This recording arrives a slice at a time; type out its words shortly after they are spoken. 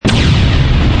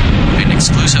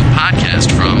exclusive podcast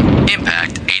from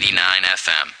Impact 89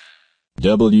 FM.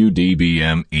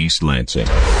 WDBM East Lansing.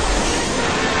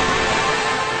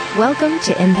 Welcome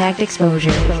to Impact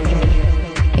Exposure.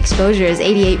 Exposure is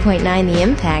 88.9 The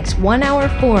Impact's one-hour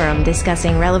forum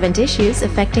discussing relevant issues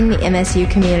affecting the MSU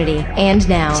community. And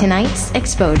now, tonight's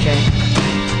Exposure.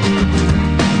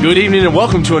 Good evening and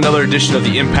welcome to another edition of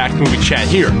the Impact Movie Chat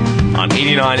here on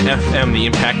 89 FM, The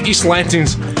Impact, East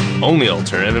Lansing's only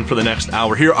alternative. And for the next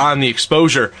hour here on the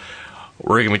Exposure,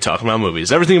 we're going to be talking about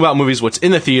movies. Everything about movies, what's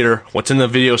in the theater, what's in the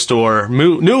video store,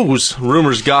 news,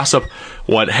 rumors, gossip,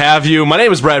 what have you. My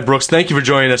name is Brad Brooks. Thank you for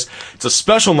joining us. It's a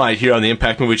special night here on the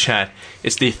Impact Movie Chat.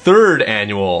 It's the third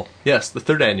annual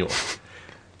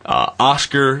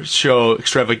Oscar show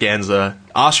extravaganza,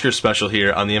 Oscar special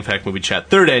here on the Impact Movie Chat.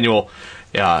 Third annual,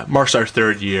 marks our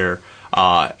third year.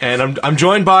 And I'm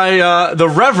joined by the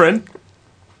Reverend.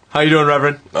 How you doing,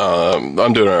 Reverend?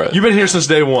 I'm doing all right. You've been here since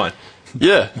day one.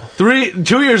 Yeah.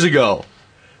 2 years ago,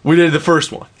 we did the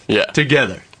first one. Yeah.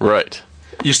 Together. Right.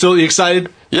 You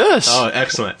excited? Yes. Oh,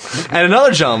 excellent. And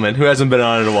another gentleman who hasn't been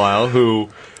on in a while, who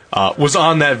was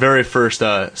on that very first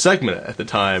segment at the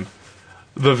time,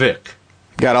 the Vic.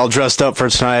 Got all dressed up for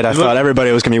tonight. I thought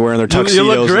everybody was going to be wearing their tuxedos. You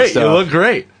look great. And stuff. You look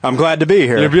great. I'm glad to be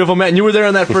here. You're a beautiful man. You were there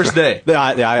on that first day.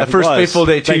 That first fateful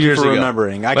day 2 years ago. Thank you for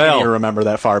remembering. I can't even remember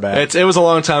that far back. It was a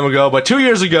long time ago, but 2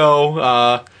 years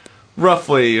ago,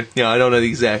 roughly, I don't know the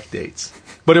exact dates,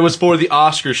 but it was for the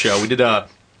Oscar show. We did the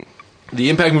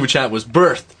Impact Movie Chat was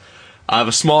birthed. I have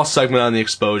a small segment on the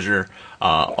Exposure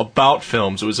about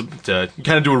films. It was to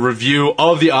kind of do a review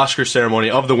of the Oscar ceremony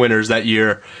of the winners that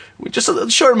year, just a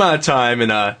short amount of time,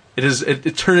 and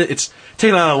it's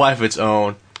taken on a life of its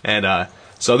own. And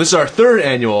so this is our third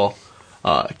annual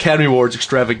Academy Awards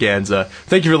extravaganza.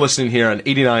 Thank you for listening here on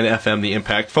 89 FM The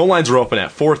Impact. Phone lines are open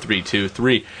at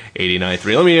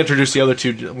 432-3893. Let me introduce the other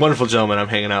two wonderful gentlemen I'm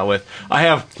hanging out with. I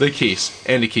have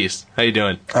Andy Keese. How you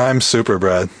doing? I'm super,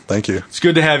 Brad. Thank you. It's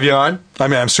good to have you on. I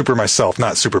mean, I'm super myself,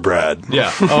 not super Brad.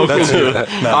 Yeah. Oh, okay.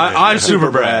 I'm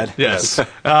super Brad. Yes.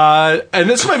 And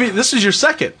this is your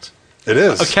second. It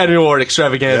is. Academy Award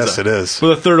extravaganza. Yes, it is.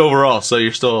 With a third overall, so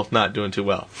you're still not doing too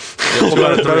well.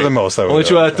 Better than most. Only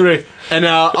 2 out of 3. And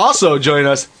also join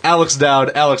us, Alex Dowd.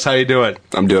 Alex, how you doing?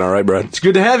 I'm doing all right, Brad. It's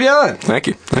good to have you on. Thank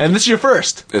you. And this is your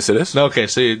first. Yes, it is. Okay,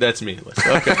 so that's meaningless.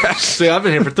 Okay. See, I've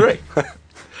been here for 3.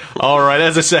 All right,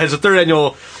 as I said, it's the third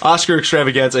annual Oscar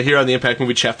extravaganza here on the Impact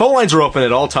Movie Chat. Phone lines are open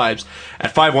at all times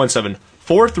at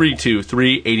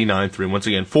 517-432-3893. Once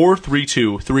again,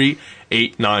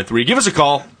 432-3893. Give us a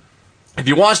call. If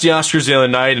you watched the Oscars the other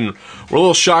night and were a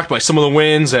little shocked by some of the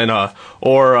wins and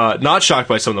or not shocked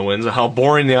by some of the wins and how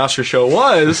boring the Oscar show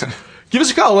was, give us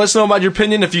a call. Let us know about your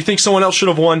opinion. If you think someone else should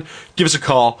have won, give us a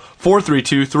call,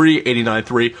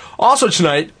 432-3893. Also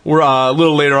tonight, we're a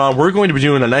little later on, we're going to be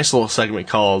doing a nice little segment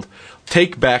called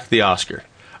Take Back the Oscar.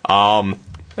 And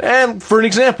for an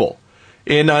example,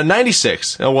 in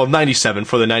 97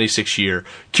 for the 96 year,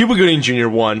 Cuba Gooding Jr.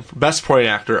 won Best Supporting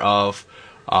Actor of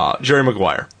Jerry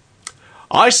Maguire.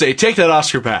 I say take that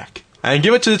Oscar back and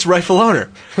give it to its rightful owner,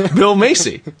 Bill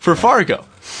Macy, for Fargo.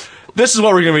 This is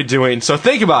what we're going to be doing, so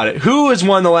think about it. Who has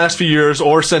won the last few years,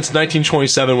 or since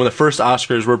 1927 when the first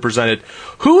Oscars were presented?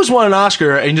 Who's won an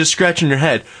Oscar and just scratching your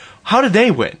head? How did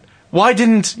they win? Why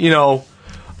didn't,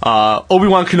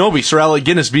 Obi-Wan Kenobi, Sir Alec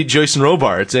Guinness beat Jason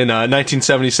Robards in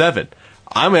 1977?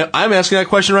 I'm asking that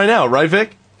question right now, right,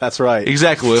 Vic? That's right.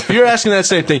 Exactly. If you're asking that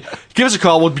same thing, give us a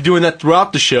call. We'll be doing that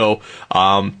throughout the show.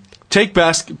 Take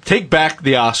back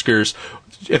the Oscars.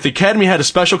 If the Academy had a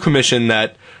special commission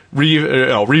that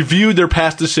reviewed their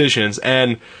past decisions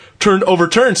and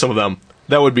overturned some of them,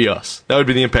 that would be us. That would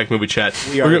be the Impact Movie Chat.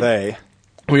 We are they.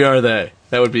 We are they.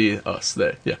 That would be us.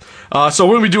 They. Yeah. So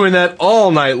we're going to be doing that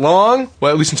all night long.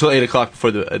 Well, at least until 8 o'clock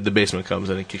before the basement comes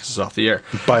in and kicks us off the air.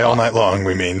 By all night long,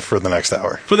 we mean for the next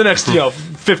hour. For the next,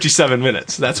 57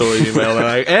 minutes. That's what we mean by all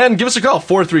night. And give us a call,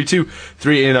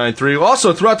 432-3893.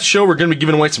 Also, throughout the show, we're going to be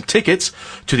giving away some tickets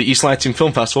to the East Lansing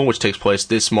Film Festival, which takes place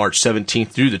this March 17th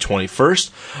through the 21st.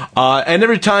 And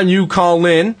every time you call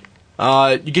in,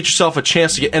 you get yourself a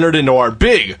chance to get entered into our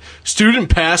big Student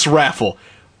Pass raffle.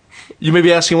 You may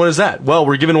be asking, what is that? Well,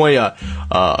 we're giving away a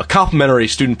complimentary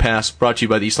student pass brought to you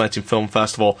by the East Lansing Film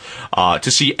Festival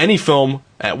to see any film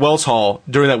at Wells Hall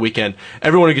during that weekend.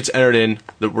 Everyone who gets entered in,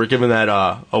 we're giving that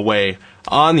away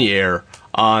on the air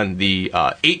on the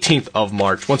 18th of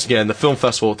March. Once again, the film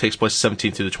festival takes place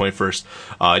 17th through the 21st.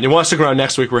 And you want to stick around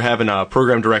next week, we're having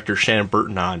program director Shannon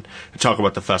Burton on to talk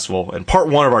about the festival and part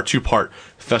one of our two-part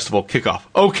festival kickoff.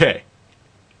 Okay.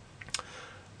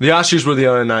 The Oscars were the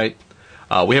other night.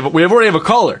 We already have a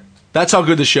caller. That's how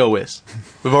good the show is.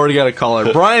 We've already got a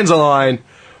caller. Brian's on the line.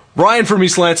 Brian from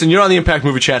East Lansing, you're on the Impact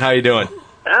Movie Chat. How you doing?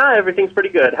 Everything's pretty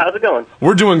good. How's it going?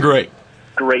 We're doing great.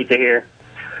 Great to hear.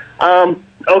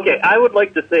 Okay, I would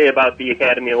like to say about the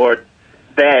Academy Awards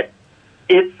that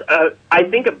it's, I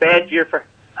think, a bad year for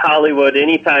Hollywood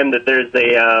anytime that there's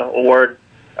a award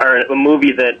or a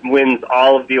movie that wins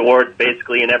all of the awards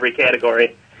basically in every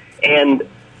category. And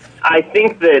I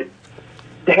think that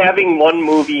having one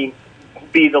movie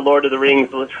be The Lord of the Rings,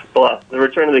 The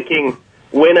Return of the King,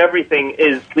 win everything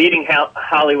is leading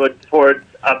Hollywood towards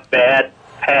a bad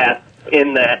path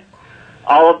in that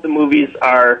all of the movies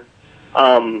are,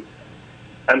 all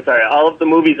of the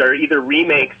movies are either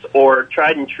remakes or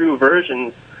tried and true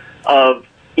versions of,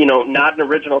 not an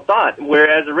original thought.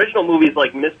 Whereas original movies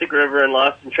like Mystic River and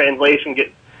Lost in Translation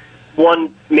get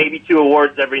 1, maybe 2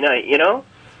 awards every night,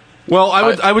 Well,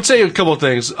 I would say a couple of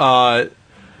things. I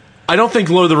don't think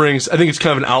Lord of the Rings, I think it's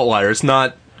kind of an outlier. It's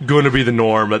not going to be the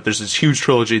norm, but there's this huge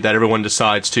trilogy that everyone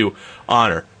decides to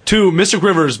honor. 2, Mystic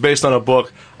River is based on a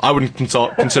book. I wouldn't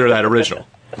consider that original.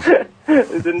 I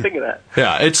didn't think of that.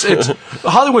 Yeah, it's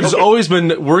Hollywood has always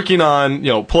been working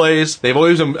on plays. They've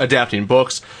always been adapting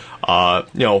books.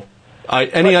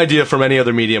 Any idea from any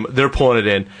other medium, they're pulling it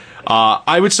in.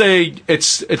 I would say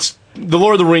it's the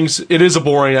Lord of the Rings. It is a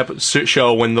boring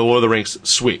show when the Lord of the Rings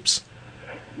sweeps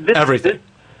everything.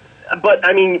 But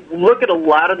I mean, look at a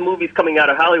lot of the movies coming out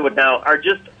of Hollywood now are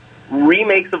just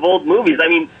remakes of old movies. I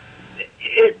mean,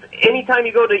 anytime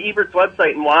you go to Ebert's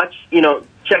website and watch,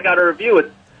 check out a review,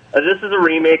 it's this is a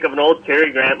remake of an old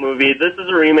Cary Grant movie. This is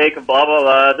a remake of blah, blah,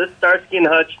 blah. This Starsky and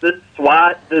Hutch, this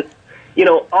SWAT, this,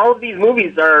 all of these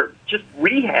movies are just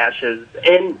rehashes.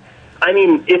 And, I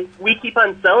mean, if we keep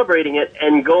on celebrating it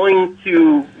and going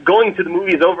to the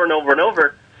movies over and over and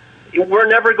over, we're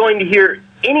never going to hear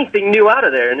anything new out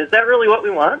of there. And is that really what we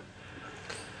want?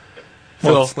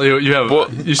 Well,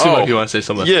 you seem like you want to say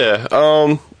something. Yeah.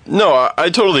 No, I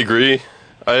totally agree.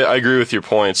 I agree with your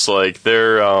points. Like,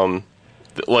 they're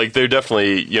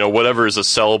definitely, whatever is a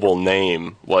sellable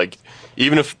name. Like,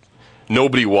 even if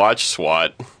nobody watched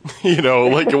SWAT,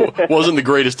 it wasn't the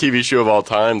greatest TV show of all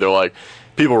time, they're like,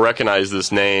 people recognize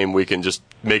this name, we can just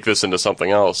make this into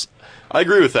something else. I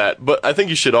agree with that, but I think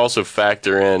you should also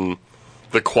factor in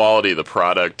the quality of the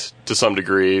product to some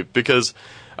degree, because,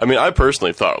 I mean, I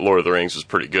personally thought Lord of the Rings was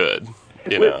pretty good,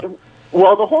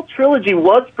 Well, the whole trilogy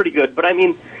was pretty good, but I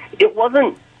mean, it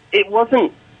wasn't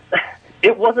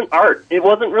art. It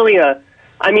wasn't really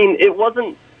it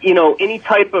wasn't, any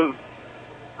type of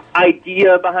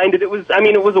idea behind it. It was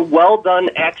a well-done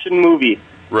action movie.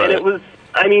 Right. And it was,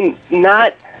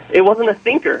 it wasn't a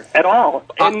thinker at all.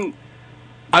 And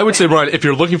I would say, Brian, if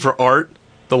you're looking for art,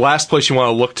 the last place you want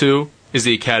to look to is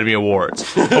the Academy Awards.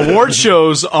 Award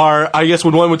shows are, I guess,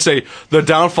 when one would say the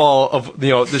downfall of,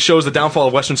 the show's the downfall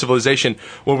of Western civilization,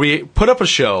 where we put up a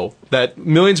show that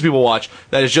millions of people watch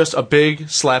that is just a big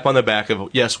slap on the back of,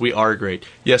 yes, we are great.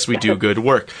 Yes, we do good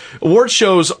work. Award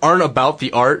shows aren't about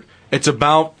the art. It's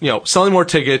about, selling more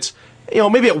tickets.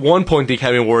 Maybe at one point the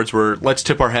Academy Awards were, let's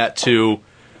tip our hat to,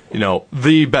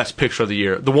 the best picture of the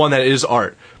year, the one that is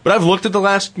art. But I've looked at the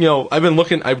last, I've been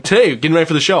looking, today, getting ready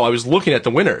for the show, I was looking at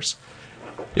the winners.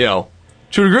 To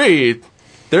a degree,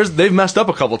 they've messed up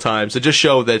a couple times to just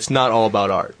show that it's not all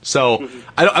about art. So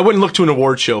I wouldn't look to an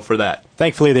award show for that.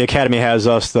 Thankfully, the Academy has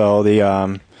us, though.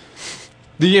 The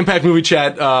Impact Movie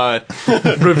Chat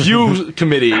review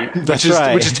committee, which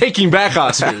is taking back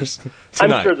Oscars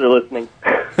tonight. I'm sure they're listening.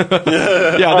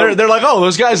 Yeah, they're like, oh,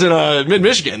 those guys in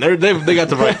mid-Michigan, they got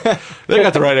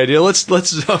the right idea. Let's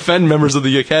offend members of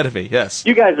the Academy. Yes,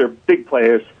 you guys are big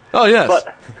players. Oh yes,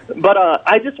 but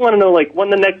I just want to know, like, when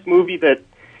the next movie that,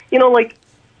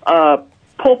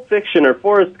 Pulp Fiction or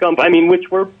Forrest Gump,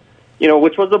 which was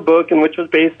a book and which was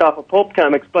based off of pulp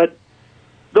comics, but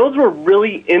those were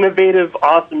really innovative,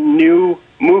 awesome new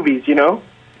movies,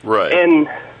 Right. And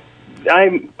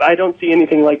I don't see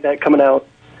anything like that coming out.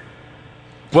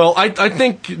 Well, I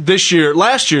think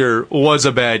last year was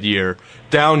a bad year,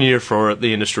 down year for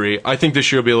the industry. I think this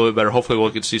year will be a little bit better. Hopefully we'll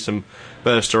get to see some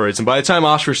better stories. And by the time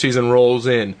Oscar season rolls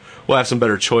in, we'll have some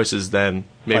better choices than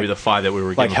maybe the 5 that we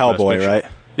were given. Like Hellboy, right?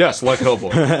 Yes, like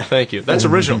Hellboy. Thank you. That's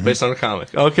original, based on a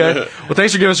comic. Okay. Well,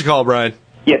 thanks for giving us a call, Brian.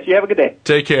 Yes, you have a good day.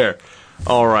 Take care.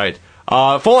 All right.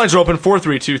 Phone lines are open,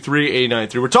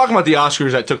 432-3893. We're talking about the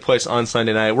Oscars that took place on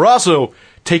Sunday night. We're also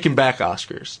taking back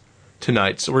Oscars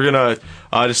tonight. So we're going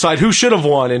to decide who should have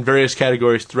won in various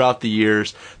categories throughout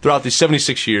the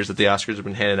 76 years that the Oscars have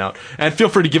been handed out. And feel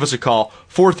free to give us a call,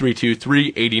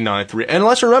 432-3893. And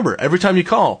let's remember, every time you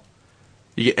call,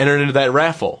 you get entered into that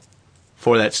raffle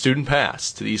for that student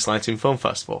pass to the East Lansing Film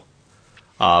Festival.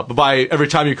 But by every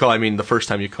time you call, I mean the first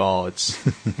time you call. It's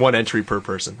one entry per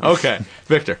person. Okay,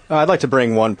 Victor. I'd like to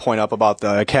bring one point up about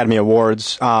the Academy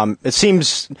Awards. It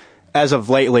seems, as of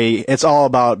lately, it's all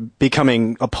about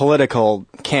becoming a political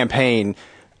campaign.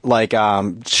 Like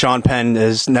Sean Penn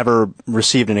has never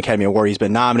received an Academy Award. He's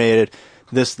been nominated.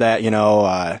 This, that,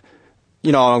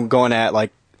 I'm going at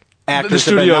like actors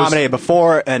have been nominated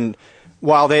before, and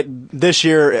while this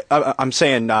year,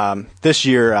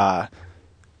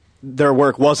 their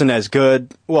work wasn't as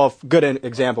good. Well, a good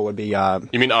example would be You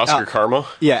mean Oscar Karma?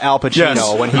 Yeah, Al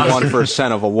Pacino when he won for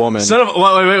Son of a Woman.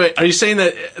 Wait. Are you saying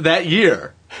that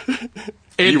year?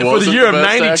 For the year of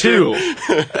 '92,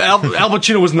 Al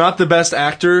Pacino was not the best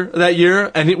actor that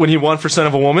year, and when he won for Son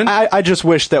of a Woman. I just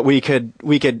wish that we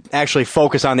could actually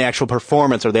focus on the actual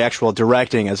performance or the actual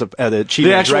directing as the chief.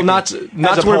 The actual, not to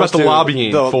worry about the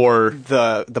lobbying for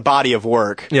the body of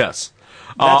work. Yes.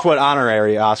 That's what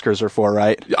honorary Oscars are for,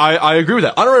 right? I agree with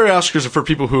that. Honorary Oscars are for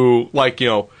people who, like,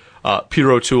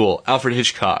 Peter O'Toole, Alfred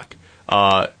Hitchcock,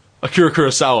 Akira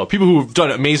Kurosawa, people who have done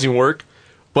amazing work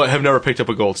but have never picked up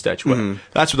a gold statuette. Mm-hmm.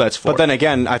 That's what that's for. But then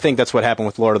again, I think that's what happened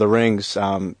with Lord of the Rings.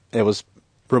 It was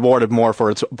rewarded more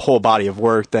for its whole body of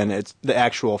work than it's the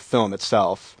actual film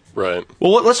itself. Right.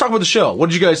 Well, let's talk about the show. What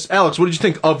did you guys, Alex, what did you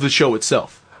think of the show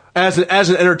itself? As an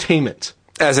entertainment.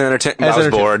 As an entertainment, I was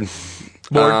bored.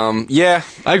 Yeah.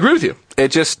 I agree with you.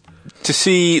 It just, to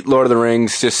see Lord of the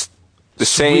Rings, just the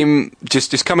same,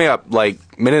 just coming up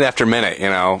like minute after minute,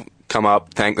 come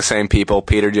up, thank the same people,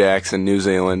 Peter Jackson, New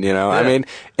Zealand, Yeah. I mean,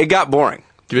 it got boring.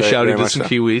 Give a shout out to some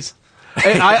Kiwis.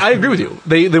 Hey, I agree with you.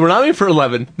 They were nominated for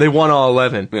 11. They won all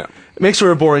 11. Yeah. It makes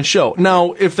for a boring show.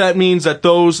 Now, if that means that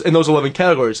in those 11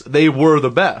 categories, they were the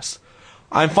best,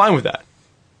 I'm fine with that.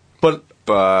 But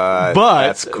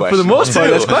that's for the most part,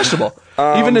 that's questionable.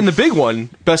 Even in the big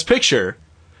one, Best Picture,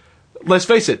 let's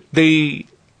face it,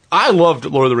 I loved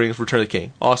Lord of the Rings, Return of the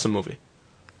King. Awesome movie.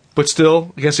 But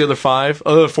still, against the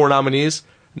other four nominees,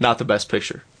 not the Best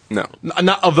Picture. No.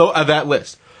 Not of that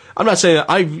list. I'm not saying that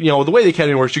the way the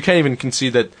Academy works, you can't even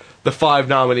concede that the 5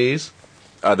 nominees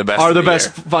are the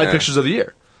best 5 pictures of the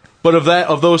year. But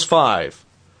of those 5,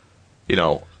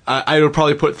 I would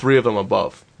probably put 3 of them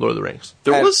above Lord of the Rings.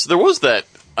 There was that.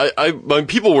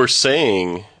 People were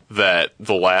saying that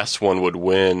the last one would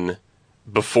win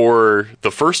before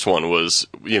the first one was,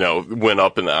 went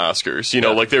up in the Oscars.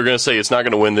 Like they were going to say it's not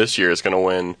going to win this year, it's going to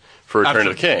win for Return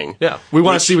of the King. Yeah, we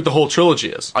want to see what the whole trilogy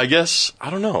is. I guess, I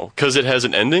don't know, because it has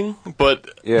an ending, but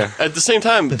at the same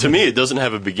time, to me, it doesn't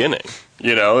have a beginning.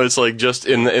 It's like just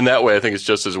in that way, I think it's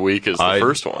just as weak as the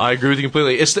first one. I agree with you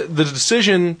completely. It's the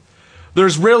decision.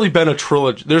 There's rarely been a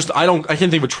trilogy. I can't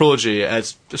think of a trilogy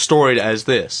as storied as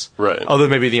this. Right. Other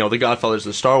than maybe the Godfathers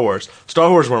and Star Wars. Star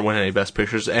Wars weren't winning any Best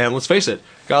Pictures, and let's face it,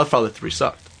 Godfather 3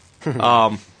 sucked.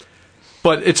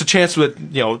 But it's a chance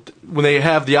that when they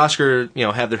have the Oscar,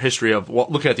 have their history of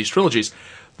looking at these trilogies,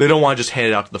 they don't want to just hand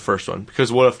it out to the first one,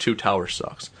 because what if Two Towers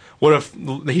sucks? What if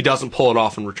he doesn't pull it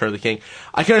off in Return of the King?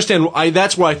 I can understand.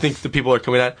 That's where I think the people are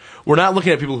coming at. We're not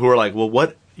looking at people who are like, well,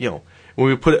 what when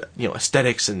we put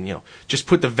aesthetics and just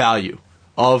put the value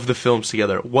of the films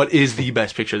together, what is the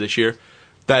best picture this year?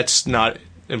 That's not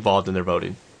involved in their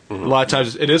voting. Mm-hmm. A lot of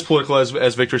times it is political,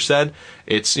 as Victor said.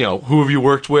 It's who have you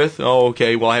worked with? Oh,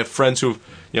 okay. Well, I have friends who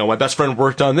my best friend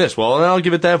worked on this. Well, then I'll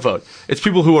give it that vote. It's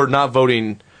people who are not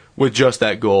voting with just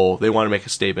that goal. They want to make a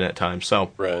statement at times.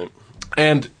 So right.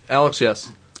 And Alex,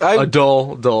 yes. A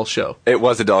dull show. It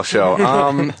was a dull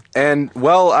show. And,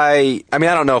 well, I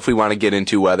don't know if we want to get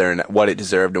into what it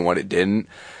deserved and what it didn't,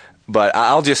 but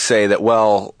I'll just say that,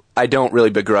 I don't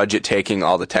really begrudge it taking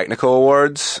all the technical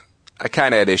awards. I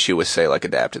kind of had issue with, say, like,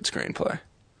 adapted screenplay.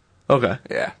 Okay.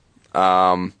 Yeah.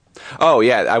 I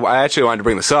actually wanted to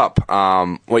bring this up,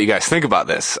 what you guys think about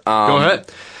this. Go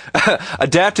ahead.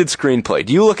 Adapted screenplay.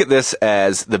 Do you look at this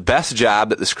as the best job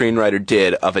that the screenwriter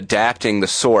did of adapting the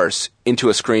source into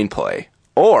a screenplay?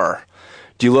 Or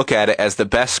do you look at it as the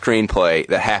best screenplay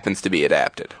that happens to be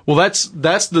adapted? Well, that's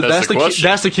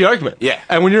the key argument. Yeah.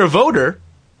 And when you're a voter,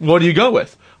 what do you go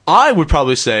with? I would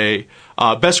probably say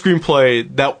best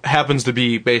screenplay that happens to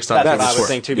be based on that's what I would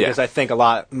think too, because I think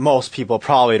most people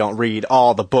probably don't read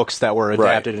all the books that were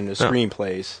adapted into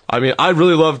screenplays. I mean, I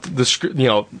really loved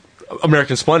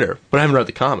American Splendor, but I haven't read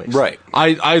the comics. Right.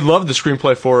 I love the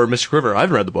screenplay for Mystic River. I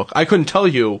haven't read the book. I couldn't tell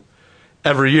you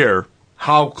every year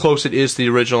how close it is to the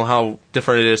original, how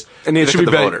different it is. And neither could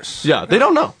the voters. Yeah, they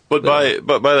don't know. But by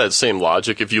that same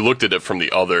logic, if you looked at it from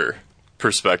the other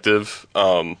perspective,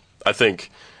 I think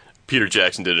Peter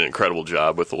Jackson did an incredible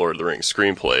job with the Lord of the Rings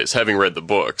screenplays. Having read the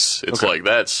books, it's like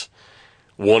that's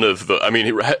one of the. I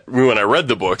mean, when I read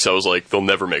the books, I was like, they'll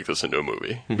never make this into a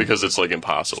movie because it's like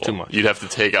impossible. It's too much. You'd have to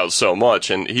take out so much,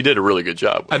 and he did a really good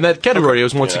job. And that category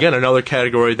was once again another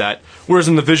category that, whereas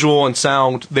in the visual and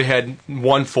sound they had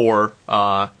won for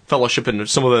Fellowship, and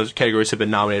some of those categories had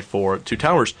been nominated for Two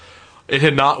Towers, it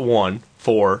had not won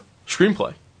for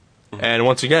screenplay. And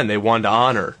once again, they wanted to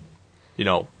honor,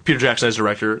 Peter Jackson as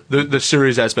director, the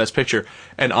series as best picture,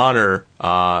 and honor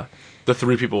the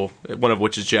three people, one of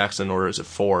which is Jackson, or is it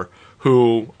four,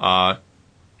 who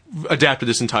adapted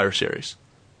this entire series.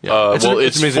 Yeah.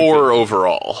 It's four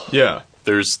overall. Yeah.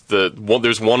 There's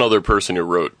one other person who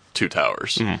wrote Two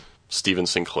Towers. Stephen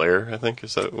Sinclair, I think.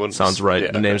 Is that what? Sounds right.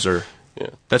 Yeah, the names are. Yeah.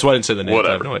 That's why I didn't say the names.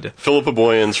 Whatever. I have no idea. Philippa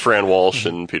Boyens, Fran Walsh,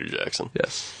 and Peter Jackson.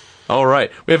 Yes. All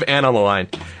right. We have Ann on the line.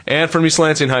 Ann from East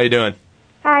Lansing, how you doing?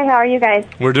 Hi, how are you guys?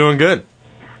 We're doing good.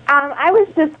 I was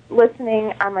just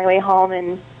listening on my way home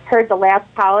and heard the last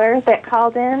caller that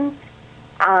called in,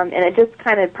 and it just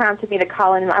kind of prompted me to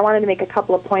call in. I wanted to make a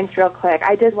couple of points real quick.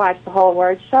 I did watch the whole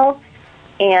awards show,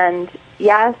 and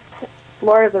yes,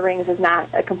 Lord of the Rings is not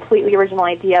a completely original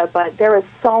idea, but there was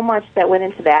so much that went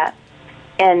into that,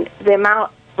 and the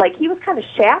amount, he was kind of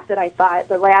shafted, I thought,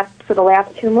 for the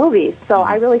last two movies, so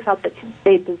I really felt that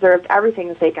they deserved everything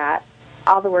that they got,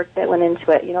 all the work that went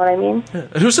into it, you know what I mean? Yeah.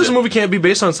 And who says a movie can't be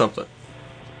based on something?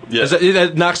 Yeah.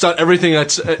 That knocks out everything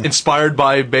that's inspired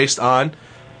by, based on.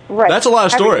 Right. That's a lot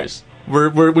of stories.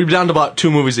 We're down to about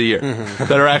 2 movies a year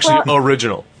that are actually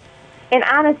original. And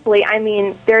honestly, I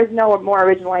mean, there's no more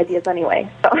original ideas anyway.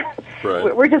 So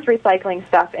right. We're just recycling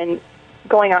stuff and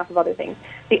going off of other things.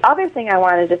 The other thing I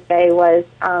wanted to say was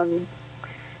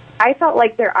I felt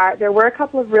like there were a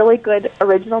couple of really good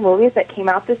original movies that came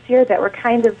out this year that were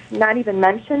kind of not even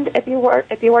mentioned at the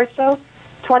awards show.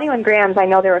 21 Grams, I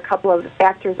know there were a couple of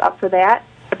actors up for that,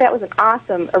 but that was an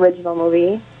awesome original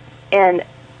movie. And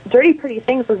Dirty Pretty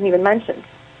Things wasn't even mentioned.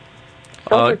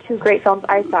 Those were 2 great films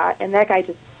I saw, and that guy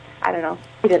just, I don't know,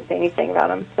 he didn't say anything about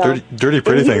them. So. Dirty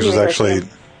Pretty Things was actually...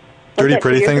 Dirty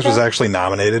Pretty Things was actually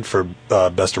nominated for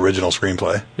Best Original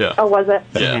Screenplay. Yeah. Oh, was it?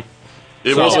 Yeah.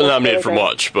 It wasn't nominated for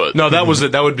much, but... No, that was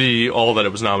it. That would be all that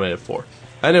it was nominated for.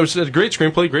 And it was a great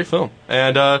screenplay, great film.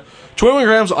 And 21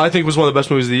 Grams, I think, was one of the best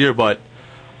movies of the year, but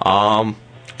kind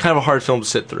of a hard film to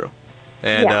sit through.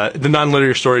 And the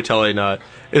non-linear storytelling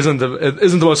isn't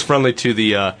the most friendly to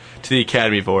the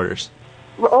Academy voters.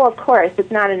 Well, of course,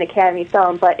 it's not an Academy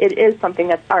film, but it is something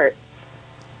that's art.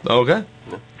 Okay.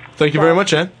 Thank you very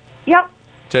much, Ann. Yep.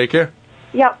 Take care.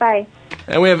 Yep, bye.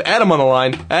 And we have Adam on the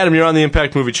line. Adam, you're on the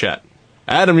Impact Movie Chat.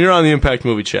 Adam is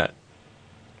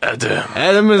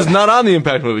not on the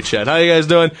Impact Movie Chat. How you guys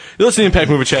doing? You're listening to Impact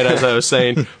Movie Chat, as I was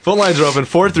saying. Phone lines are open,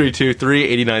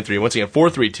 432-3893. Once again,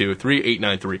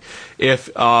 432-3893. If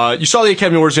you saw the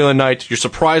Academy Awards the other night, you're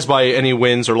surprised by any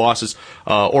wins or losses,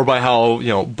 or by how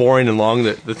boring and long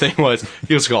the thing was,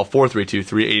 give us a call,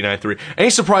 432-3893.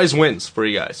 Any surprise wins for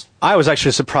you guys? I was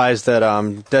actually surprised that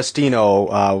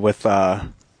Destino with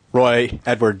Roy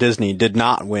Edward Disney did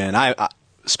not win.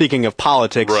 Speaking of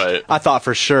politics, right. I thought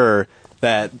for sure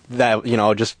that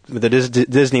just the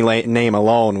Disney name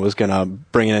alone was going to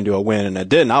bring it into a win, and it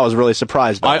didn't. I was really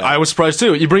surprised by that. I was surprised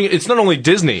too. It's not only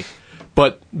Disney,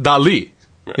 but Dali.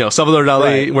 Right. Salvador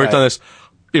Dali worked on this.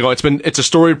 It's a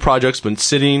storied project. It's been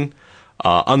sitting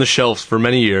on the shelves for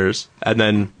many years, and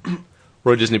then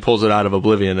Roy Disney pulls it out of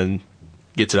oblivion and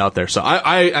gets it out there. So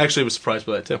I actually was surprised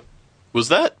by that too. Was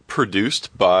that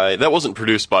that wasn't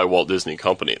produced by Walt Disney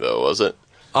Company, though, was it?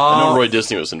 I know Roy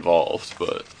Disney was involved,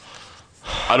 but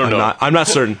I don't know. I'm not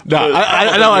certain. No,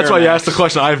 I know that's why you asked the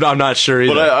question. I'm not sure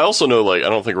either. But I also know, I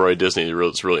don't think Roy Disney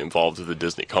is really involved with the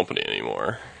Disney Company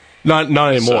anymore. Not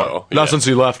anymore. So, not since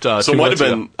he left. So it might have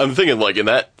been. I'm thinking, in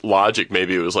that logic,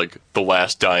 maybe it was the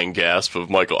last dying gasp of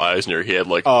Michael Eisner. He had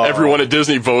everyone at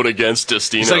Disney vote against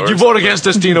Destino. It's you vote against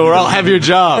Destino, or I'll have your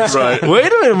job. Right.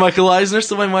 Wait a minute, Michael Eisner.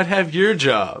 Somebody might have your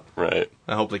job. Right.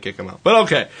 I hope they kick him out. But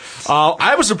okay,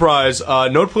 I was surprised.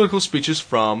 No political speeches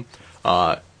from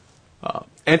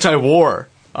anti-war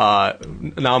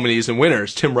nominees and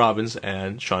winners, Tim Robbins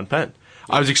and Sean Penn.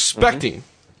 I was expecting.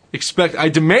 I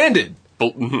demanded,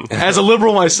 as a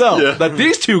liberal myself, that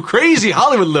these two crazy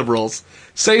Hollywood liberals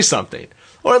say something,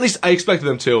 or at least I expected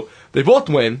them to. They both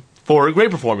win for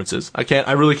great performances.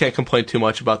 I really can't complain too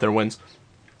much about their wins.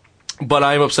 But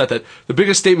I'm upset that the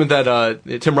biggest statement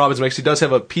that Tim Robbins makes, he does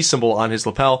have a peace symbol on his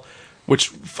lapel,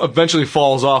 which eventually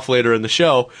falls off later in the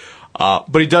show.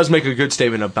 But he does make a good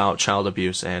statement about child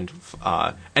abuse and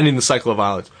ending the cycle of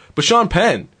violence. But Sean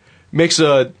Penn makes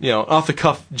a off the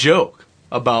cuff joke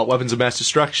about weapons of mass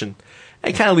destruction,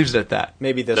 and kind of leaves it at that.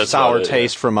 Maybe the sour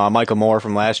taste from Michael Moore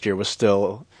from last year was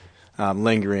still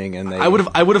lingering, and I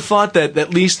would have thought that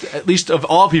at least of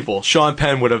all people, Sean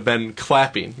Penn would have been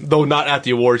clapping, though not at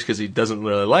the awards because he doesn't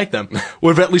really like them.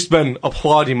 Would have at least been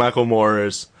applauding Michael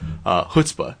Moore's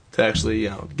chutzpah to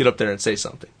actually get up there and say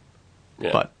something.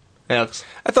 Yeah. But Alex,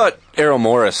 I thought Errol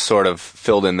Morris sort of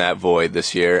filled in that void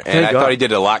this year, and Thank I God. thought he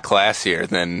did it a lot classier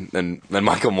than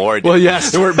Michael Moore did. Well,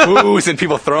 yes. There weren't boos and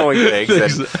people throwing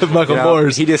things. And, Michael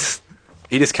Moore's. He just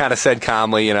kind of said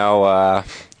calmly, what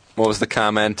was the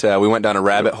comment? We went down a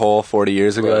rabbit hole 40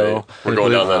 years ago. Right. We're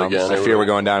going down that again. I fear we're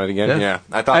going down it again. Yeah. Yeah.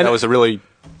 I thought that was a really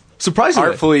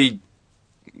surprisingly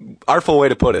artful way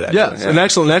to put it, actually.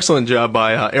 Yes, an excellent job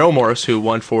by Errol Morris, who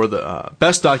won for the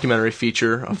best documentary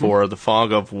feature for The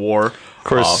Fog of War. Of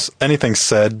course, anything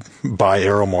said by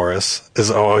Errol Morris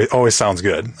is always sounds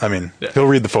good. I mean, he'll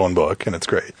read the phone book, and it's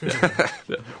great.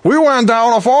 We went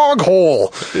down a fog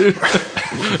hole.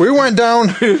 We went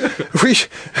down.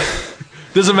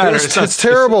 Doesn't matter. It's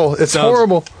terrible. It's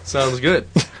horrible. Sounds good.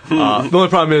 The only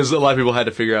problem is a lot of people had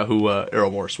to figure out who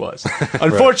Errol Morris was.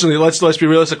 Unfortunately, let's be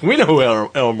realistic. We know who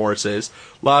Errol Morris is.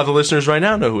 A lot of the listeners right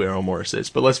now know who Errol Morris is.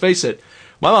 But let's face it,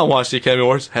 my mom watched the Academy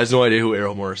Awards, has no idea who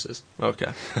Errol Morris is.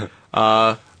 Okay.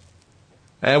 And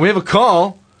we have a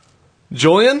call.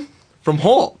 Julian from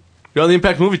Holt. You're on the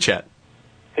Impact Movie Chat.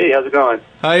 Hey, how's it going?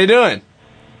 How you doing?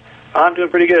 I'm doing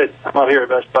pretty good. I'm out here at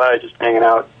Best Buy just hanging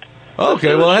out.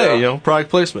 Okay, well, hey, product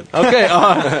placement. Okay,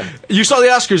 you saw the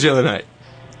Oscars the other night.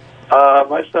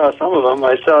 I saw some of them.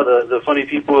 I saw the funny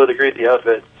people with the crazy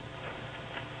outfits.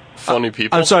 Funny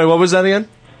people? I'm sorry, what was that again?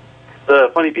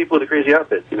 The funny people with the crazy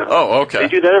outfits, Oh, okay. They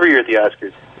do that every year at the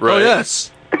Oscars. Right. Oh,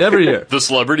 yes. Every year. The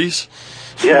celebrities?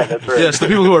 Yeah, that's right. Yes, the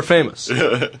people who are famous.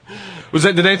 Did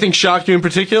anything shock you in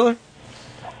particular?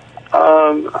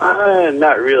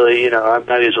 Not really. I'm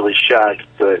not easily shocked,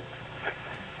 but...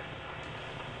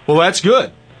 Well, that's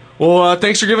good. Well,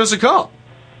 thanks for giving us a call.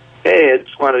 Hey, I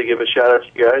just wanted to give a shout out to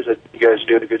you guys. You guys are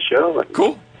doing a good show.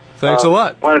 Cool. Thanks a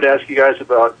lot. Wanted to ask you guys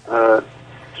about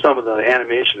some of the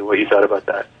animation and what you thought about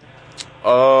that.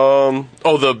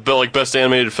 The best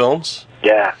animated films?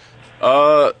 Yeah.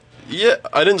 Yeah,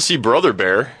 I didn't see Brother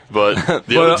Bear, but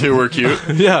the other two were cute.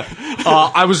 Yeah.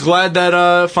 I was glad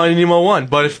that Finding Nemo won,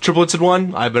 but if Triplets had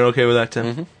won, I've been okay with that, too.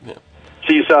 Mm-hmm. Yeah.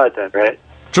 So you saw it then, right?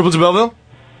 Triplets of Belleville?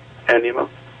 And Nemo?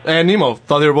 And Nemo.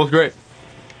 Thought they were both great.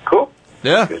 Cool.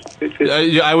 Yeah. Good.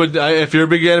 I would. If you're a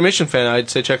big animation fan, I'd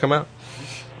say check them out.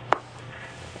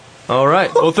 All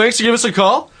right. Well, thanks for giving us a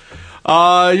call.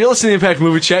 You're listening to Impact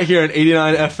Movie Chat here on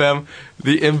 89 FM,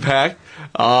 The Impact.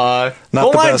 Not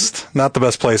the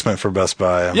best placement for Best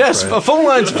Buy. Yes, phone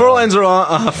lines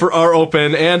are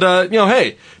open, and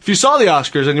hey, if you saw the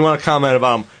Oscars and you want to comment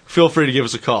about them, feel free to give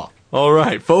us a call. All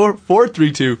right,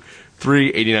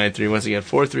 432-3893. Once again,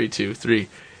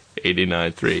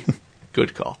 432-3893.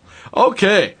 Good call.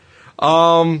 Okay.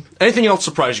 Anything else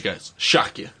surprise you guys?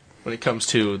 Shock you when it comes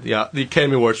to the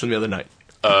Academy Awards from the other night?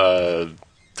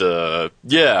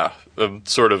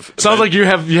 Sort of. Sounds like you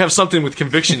have something with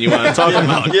conviction you want to talk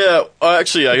about. Yeah,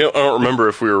 actually, I don't remember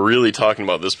if we were really talking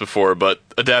about this before, but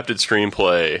adapted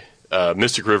screenplay,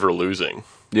 Mystic River Losing.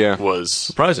 Yeah, was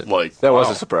surprising. That was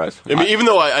a surprise. I mean, even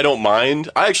though I don't mind,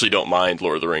 I actually don't mind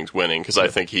Lord of the Rings winning because I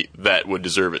think that would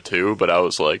deserve it too. But I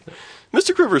was like,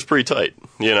 Mystic River is pretty tight.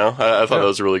 I thought that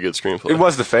was a really good screenplay. It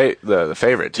was the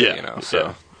favorite too. So.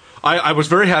 Yeah. I was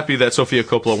very happy that Sofia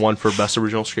Coppola won for Best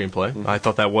Original Screenplay. I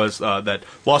thought that was that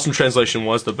Lost in Translation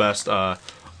was the best of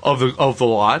the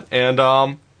lot, and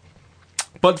but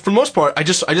for the most part, I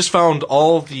just found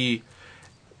every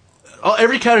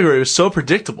category was so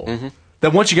predictable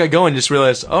that once you got going, you just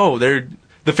realized,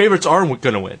 the favorites are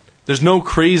going to win. There's no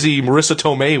crazy Marissa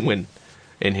Tomei win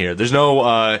in here. There's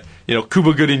no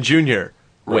Cuba Gooding Jr.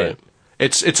 win. Right.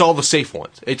 It's all the safe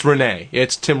ones. It's Renee.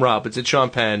 It's Tim Robbins. It's Sean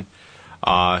Penn.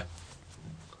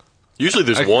 Usually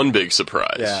there's one big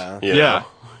surprise. Yeah.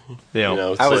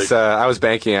 I was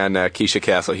banking on Keisha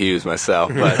Castle Hughes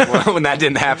myself, but when that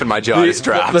didn't happen, my jaw just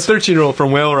dropped. The 13-year-old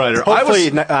from Whale Rider.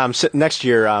 Hopefully, next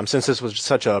year, since this was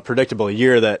such a predictable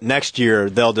year, that next year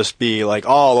they'll just be like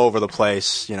all over the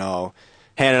place,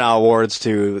 handing out awards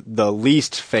to the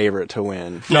least favorite to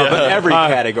win. No, but every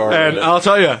category. And I'll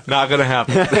tell you, not going to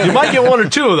happen. You might get one or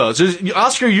two of those.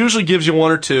 Oscar usually gives you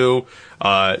one or two,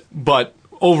 but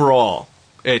overall,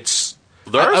 it's...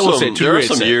 There are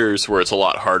some years where it's a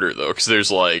lot harder, though, because there's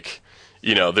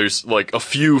there's a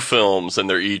few films and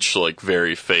they're each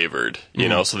very favored,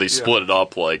 so they split it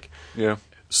up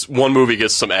one movie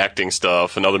gets some acting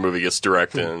stuff, another movie gets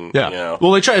directing. Yeah.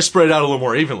 Well, they try to spread it out a little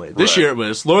more evenly. This year it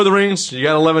was Lord of the Rings, you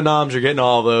got 11 noms, you're getting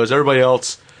all of those. Everybody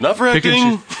else... Not for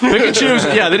acting. Pick and choose.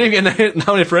 Yeah, they didn't get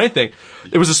nominated for anything.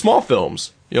 It was the small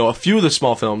films a few of the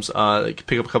small films. They could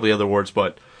pick up a couple of the other awards,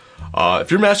 but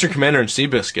if you're Master and Commander and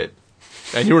Seabiscuit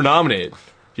and you were nominated,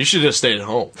 you should just stay at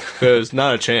home because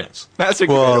not a chance. Master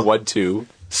and Commander won 2.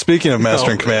 Speaking of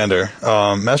Master and Commander,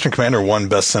 Master and Commander won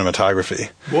Best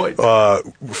Cinematography. Boyd.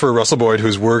 For Russell Boyd,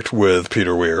 who's worked with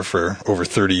Peter Weir for over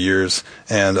 30 years.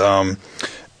 And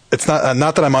it's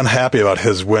not that I'm unhappy about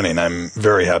his winning. I'm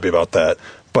very happy about that.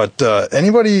 But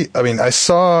I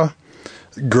saw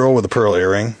Girl with a Pearl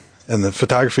Earring, and the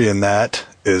photography in that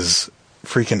is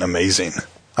freaking amazing,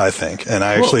 I think.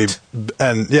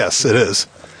 And yes, it is.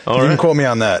 You can quote me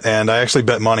on that. And I actually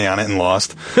bet money on it and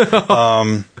lost.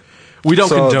 We don't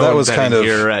condone that was betting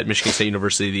here at Michigan State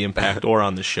University, The Impact, or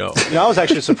on the show. I was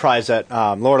actually surprised that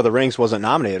Lord of the Rings wasn't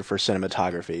nominated for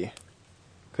cinematography.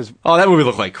 That movie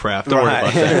looked like crap. Don't worry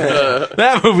about that.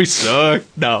 That movie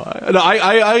sucked. No,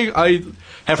 I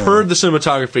have heard the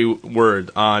cinematography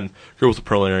word on Girl with the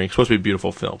Pearl Earring. It's supposed to be a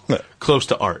beautiful film. Close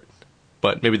to art.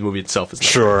 But maybe the movie itself is not.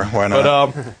 Sure, why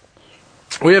not? But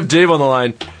we have Dave on the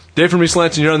line. Dave from East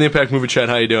Lansing, you're on the Impact Movie Chat.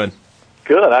 How you doing?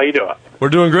 Good. How you doing? We're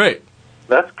doing great.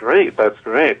 That's great.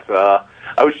 I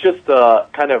was just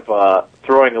kind of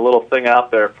throwing a little thing out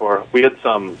there we had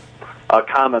some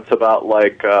comments about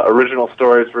original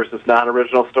stories versus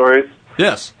non-original stories.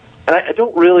 Yes. And I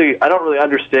don't really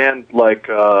understand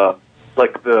the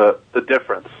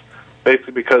difference.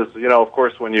 Basically, because of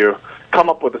course, when you come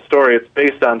up with a story, it's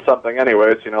based on something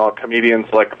anyways. Comedians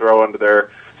throw into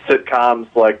their sitcoms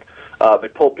they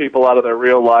pull people out of their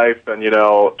real life and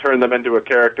turn them into a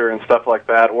character and stuff like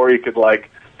that. Or you could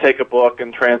take a book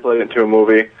and translate it into a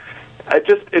movie. It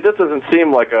just doesn't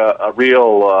seem like a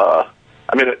real.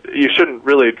 You shouldn't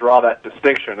really draw that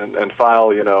distinction and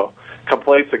file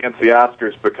complaints against the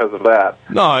Oscars because of that.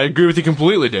 No, I agree with you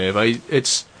completely, Dave.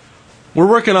 We're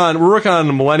working on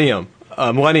a millennia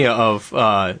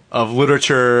of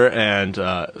literature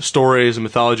and stories and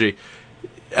mythology.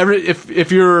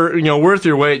 If you're worth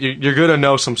your weight, you're going to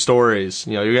know some stories.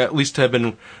 You at least have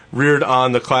been reared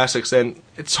on the classics, and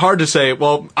it's hard to say,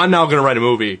 well, I'm now going to write a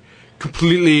movie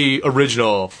completely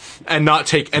original and not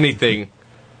take anything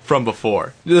from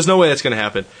before. There's no way that's going to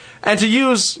happen. And to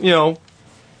use, who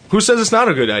says it's not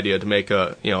a good idea to make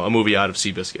a movie out of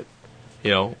Seabiscuit,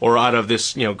 or out of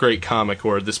this great comic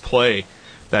or this play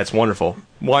that's wonderful?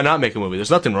 Why not make a movie? There's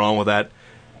nothing wrong with that.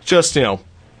 Just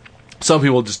some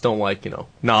people just don't like,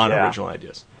 non-original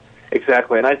ideas.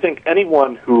 Exactly, and I think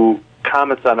anyone who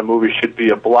comments on a movie should be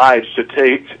obliged to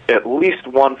take at least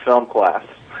one film class,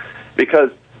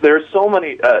 because there's so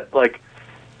many,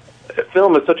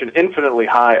 film is such an infinitely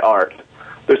high art.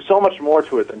 There's so much more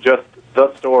to it than just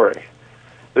the story.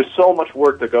 There's so much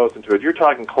work that goes into it. You're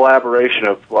talking collaboration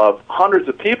of hundreds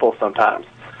of people sometimes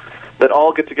that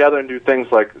all get together and do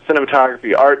things like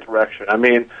cinematography, art direction.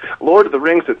 Lord of the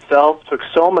Rings itself took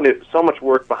so much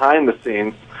work behind the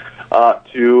scenes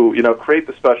to create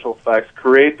the special effects,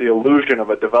 create the illusion of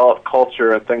a developed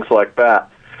culture and things like that.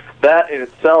 That in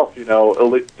itself, at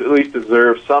least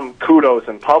deserves some kudos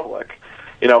in public,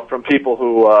 from people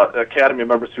who Academy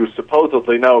members who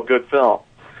supposedly know good film.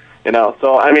 So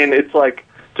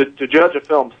it's to judge a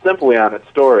film simply on its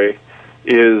story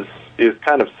is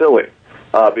kind of silly.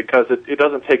 Because it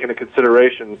doesn't take into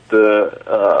consideration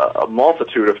a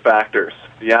multitude of factors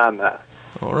beyond that.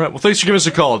 All right. Well, thanks for giving us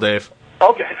a call, Dave.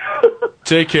 Okay.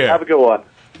 Take care. Have a good one.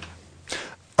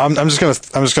 I'm just gonna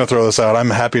throw this out. I'm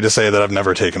happy to say that I've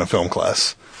never taken a film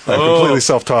class. I'm completely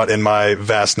self-taught in my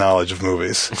vast knowledge of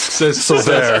movies. Says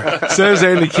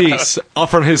Andy Keese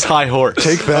from his high horse.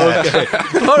 Take that. Okay.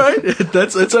 All right.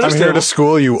 That's understandable. I'm here to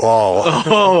school you all.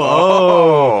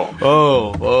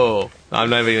 I'm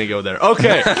not even going to go there.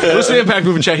 Okay. Listen to the Impact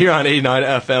Movie Chat here on 89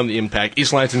 FM, The Impact,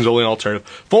 East Lansing's only alternative.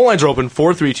 Phone lines are open,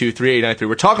 432-3893.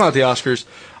 We're talking about the Oscars.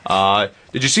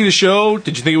 Did you see the show?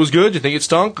 Did you think it was good? Did you think it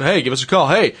stunk? Hey, give us a call.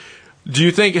 Hey, do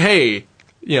you think,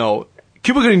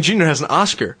 Cuba Gooding Jr. has an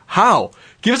Oscar? How?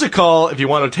 Give us a call if you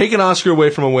want to take an Oscar away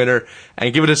from a winner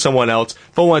and give it to someone else.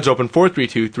 Phone lines open,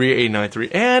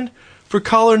 432-3893. And for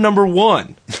caller number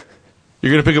 1...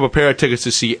 you're going to pick up a pair of tickets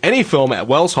to see any film at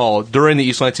Wells Hall during the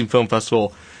East Lansing Film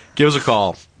Festival. Give us a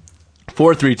call,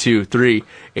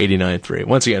 432-3893.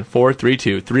 Once again,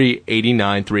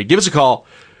 432-3893. Give us a call.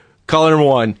 Caller number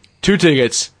 1, 2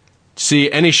 tickets to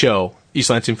see any show,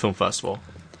 East Lansing Film Festival.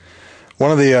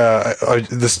 One of the,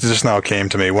 this just now came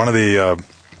to me, one of the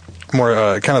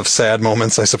more kind of sad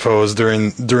moments, I suppose,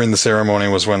 during the ceremony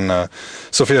was when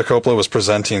Sofia Coppola was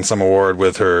presenting some award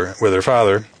with her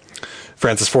father,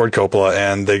 Francis Ford Coppola,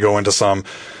 and they go into some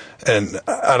and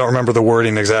I don't remember the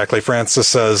wording exactly. Frances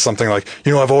says something like,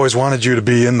 I've always wanted you to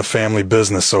be in the family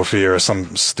business, Sophia, or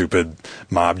some stupid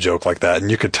mob joke like that. And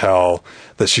you could tell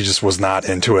that she just was not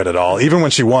into it at all. Even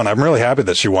when she won, I'm really happy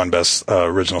that she won Best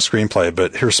Original Screenplay,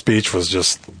 but her speech was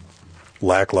just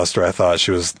lackluster. I thought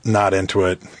she was not into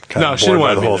it. Kind of bored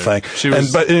by the whole thing.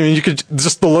 But you could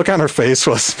just, the look on her face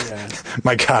was,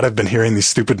 my God, I've been hearing these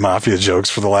stupid mafia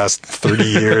jokes for the last 30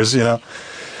 years,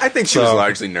 I think she was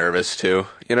largely nervous too.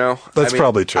 That's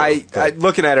probably true.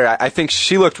 Looking at her, I think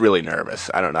she looked really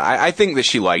nervous. I don't know. I think that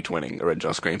she liked winning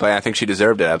original screenplay. I think she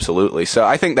deserved it absolutely. So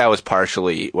I think that was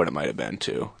partially what it might have been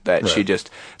too. That she just,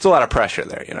 it's a lot of pressure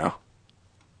there.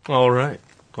 All right.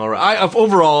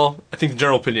 Overall, I think the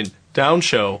general opinion, down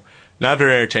show, not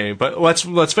very entertaining. But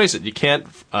let's face it, you can't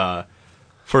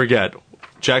forget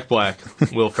Jack Black,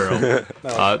 Will Ferrell.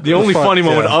 The only funny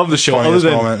moment of the show,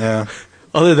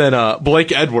 other than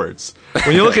Blake Edwards.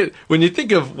 When you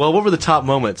think of, what were the top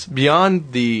moments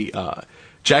beyond the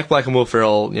Jack Black and Will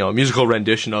Ferrell, musical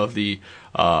rendition of the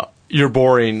 "You're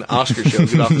Boring" Oscar show,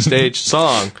 Get Off the Stage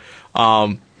song.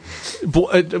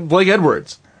 Blake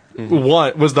Edwards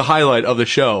was the highlight of the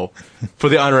show for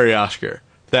the honorary Oscar.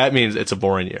 That means it's a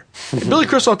boring year. Billy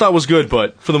Crystal I thought was good,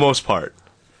 but for the most part,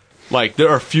 there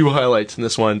are few highlights in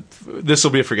this one. This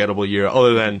will be a forgettable year,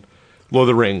 other than Lord of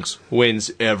the Rings wins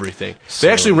everything. They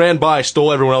actually ran by,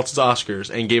 stole everyone else's Oscars,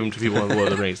 and gave them to people in Lord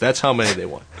of the Rings. That's how many they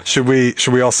won. Should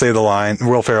we all say the line?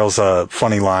 Will Ferrell's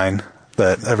funny line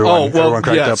that everyone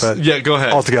cracked up at? Yeah, go ahead.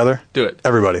 All together? Do it.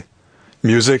 Everybody.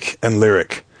 Music and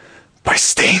lyric by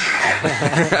Sting.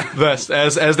 Best,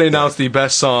 as they announced the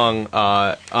best song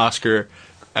Oscar.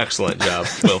 Excellent job,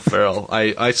 Will Ferrell.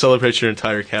 I celebrate your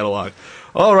entire catalog.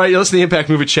 All right, you listen to the Impact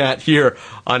Movie Chat here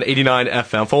on 89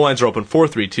 FM. Phone lines are open,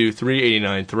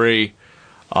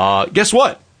 432-3893. Guess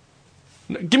what?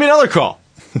 Give me another call.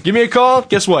 Give me a call.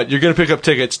 Guess what? You're going to pick up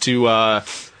tickets to the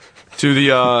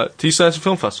East Lansing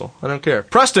Film Festival. I don't care.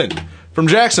 Preston from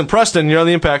Jackson. Preston, you're on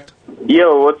the Impact.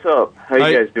 Yo, what's up? How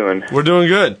you guys doing? We're doing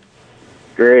good.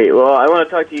 Great. Well, I want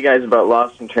to talk to you guys about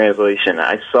Lost in Translation.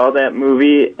 I saw that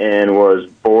movie and was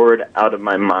bored out of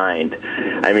my mind.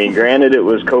 I mean, granted, it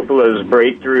was Coppola's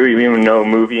breakthrough, even though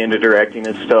movie into directing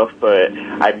and stuff, but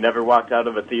I've never walked out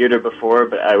of a theater before,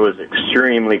 but I was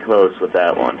extremely close with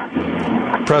that one.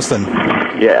 Preston.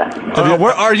 Yeah.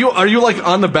 Where are you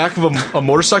on the back of a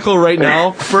motorcycle right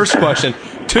now? First question.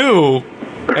 2,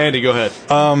 Andy, go ahead.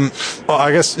 Well,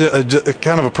 I guess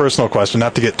kind of a personal question,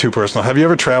 not to get too personal. Have you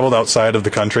ever traveled outside of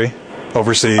the country,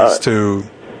 overseas, to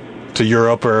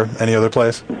Europe or any other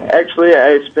place? Actually,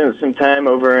 I spent some time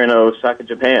over in Osaka,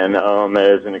 Japan,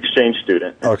 as an exchange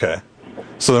student. Okay.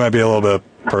 So there might be a little bit of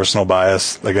personal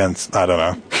bias against, I don't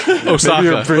know.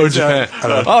 Osaka or Japan.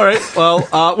 All right. Well,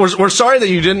 we're sorry that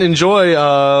you didn't enjoy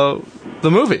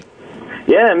the movie.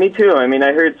 Yeah, me too. I mean,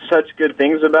 I heard such good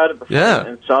things about it before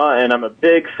and saw it, and I'm a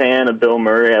big fan of Bill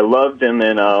Murray. I loved him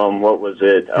in, what was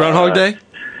it? Groundhog Day?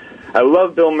 I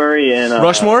love Bill Murray in...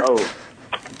 Rushmore?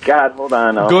 God, hold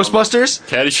on. Ghostbusters?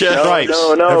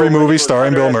 Caddyshack? No. Every movie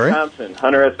starring Bill Murray?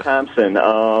 Hunter S. Thompson.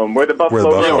 Where the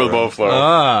Buffalo Buffalo.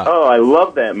 Oh, I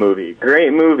love that movie.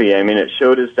 Great movie. I mean, it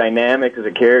showed his dynamic as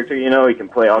a character, He can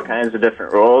play all kinds of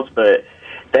different roles, but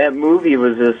that movie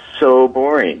was just so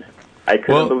boring. I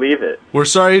couldn't believe it. We're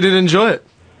sorry you didn't enjoy it.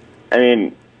 I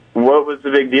mean, what was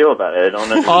the big deal about it? I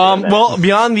don't understand that. Well,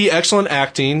 beyond the excellent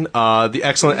acting, the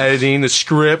excellent editing, the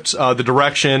script, the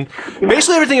direction,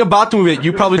 basically everything about the movie that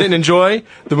you probably didn't enjoy,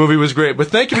 the movie was great. But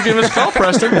thank you for giving us a call,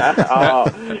 Preston.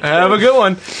 Have a good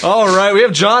one. All right, we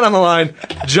have John on the line.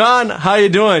 John, how you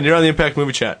doing? You're on the Impact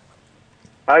Movie Chat.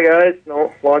 Hi, guys.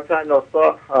 Long time no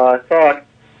talk.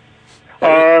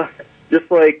 Just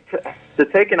to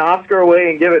take an Oscar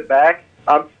away and give it back.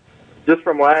 Just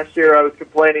from last year, I was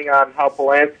complaining on how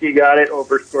Polanski got it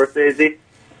over Scorsese.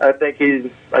 I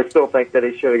still think that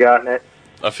he should have gotten it.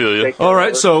 I feel you. All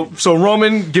right, so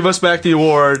Roman, give us back the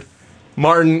award.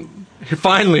 Martin,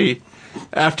 finally,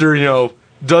 after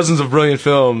dozens of brilliant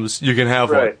films, you can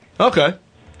have one. Okay.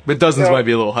 But dozens might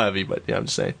be a little heavy, but yeah, I'm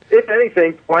just saying. If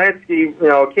anything, Polanski,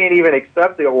 can't even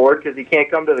accept the award because he can't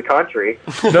come to the country.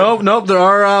 No, there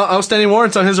are outstanding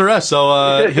warrants on his arrest,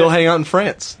 so he'll hang out in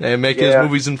France and make his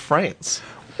movies in France.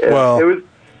 Yeah, well, it was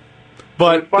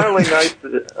finally nice.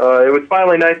 It was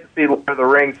finally nice to see Lord of the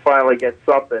Rings finally get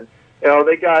something.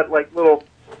 They got little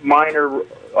minor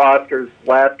Oscars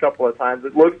last couple of times.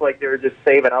 It looks like they were just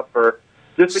saving up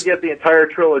just to get the entire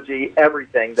trilogy,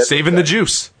 everything. Saving the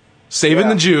juice. Saving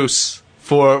the juice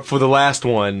for the last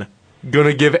one.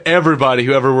 Gonna give everybody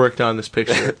who ever worked on this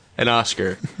picture an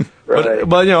Oscar. Right.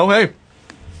 But hey.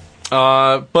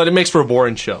 But it makes for a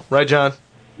boring show, right, John?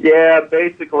 Yeah,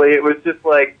 basically, it was just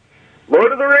like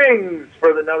Lord of the Rings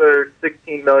for another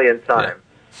 16 millionth time.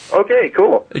 Yeah. Okay,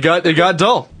 cool. It got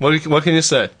dull. What can you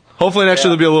say? Hopefully next year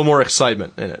there'll be a little more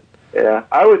excitement in it. Yeah,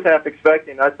 I was half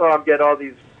expecting. I saw him get all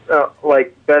these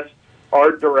like best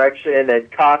art direction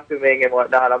and costuming and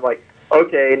whatnot. I'm like,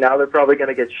 okay, now they're probably going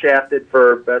to get shafted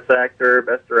for best actor,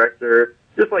 best director,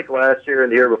 just like last year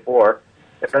and the year before.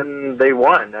 And they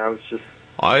won. I was just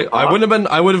I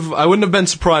wouldn't have been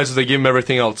surprised if they gave him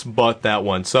everything else but that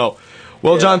one. So,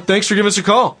 well, yeah. John, thanks for giving us a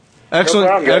call. Excellent,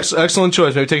 no problem, excellent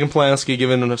choice. Maybe taking Polanski,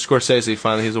 giving Scorsese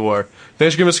finally his award.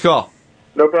 Thanks for giving us a call.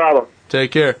 No problem.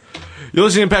 Take care. You're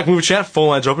listening to Impact Movie Chat. Phone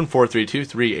lines are open,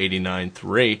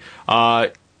 432-3893.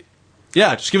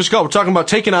 Yeah, just give us a call. We're talking about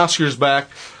taking Oscars back.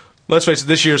 Let's face it,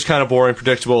 this year's kind of boring,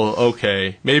 predictable.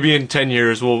 Okay, maybe in 10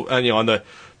 years, we'll on the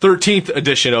 13th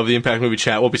edition of the Impact Movie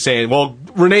Chat, we'll be saying, well,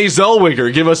 Renee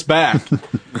Zellweger, give us back,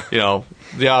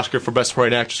 the Oscar for Best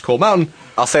Supporting Actress, Cold Mountain.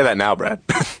 I'll say that now, Brad.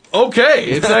 Okay,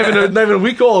 it's not even a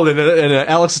week old, and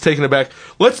Alex is taking it back.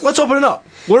 Let's open it up.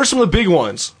 What are some of the big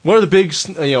ones? What are the big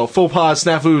faux pas,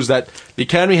 snafus that the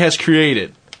Academy has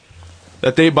created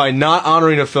that they, by not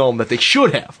honoring a film that they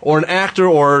should have, or an actor,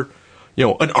 or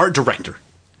an art director,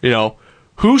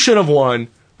 who should have won,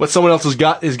 but someone else has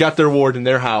got their award in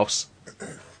their house?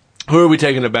 Who are we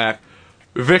taking it back?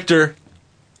 Victor,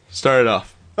 start it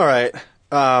off. All right.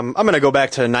 I'm going to go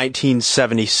back to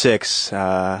 1976.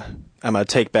 I'm going to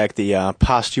take back the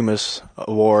posthumous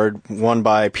award won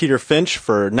by Peter Finch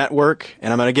for Network,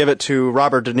 and I'm going to give it to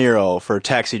Robert De Niro for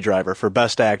Taxi Driver for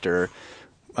Best Actor,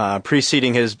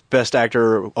 preceding his Best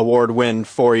Actor award win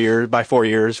 4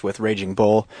 years with Raging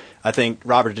Bull. I think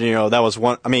Robert De Niro, that was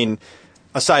one. I mean,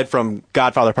 aside from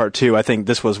Godfather Part 2, I think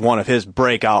this was one of his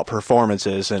breakout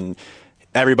performances, and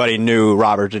everybody knew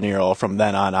Robert De Niro from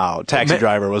then on out. Taxi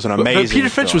Driver was an amazing But Peter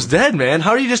Finch was dead, man.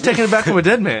 How are you just taking it back from a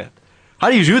dead man? How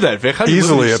do you do that, Vic? How do you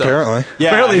easily, apparently. Yeah,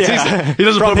 apparently it's easy. He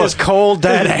doesn't from his cold,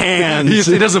 dead hands.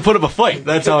 He doesn't put up a fight.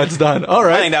 That's how it's done. All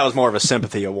right. I think that was more of a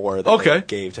sympathy award that they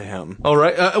gave to him. All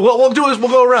right. What we'll do is we'll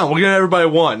go around. We'll give everybody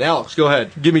one. Alex, go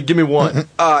ahead. Give me one.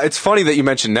 It's funny that you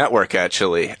mentioned Network,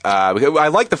 actually. I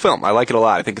like the film. I like it a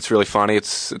lot. I think it's really funny.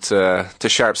 It's a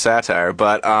sharp satire.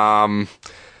 But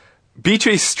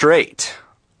Beatrice Straight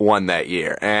won that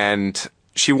year, and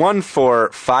she won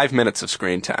for 5 minutes of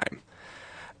screen time.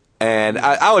 And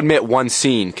I'll admit one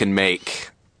scene can make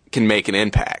an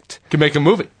impact. Can make a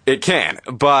movie. It can.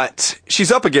 But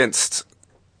she's up against,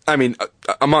 among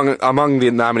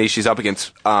the nominees, she's up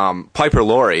against Piper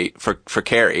Laurie for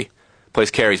Carrie,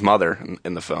 plays Carrie's mother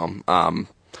in the film.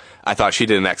 I thought she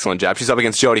did an excellent job. She's up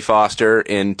against Jodie Foster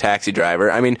in Taxi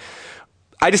Driver. I mean,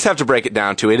 I just have to break it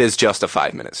down to it is just a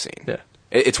 5-minute scene. Yeah.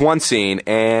 It's one scene,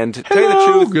 and to tell you the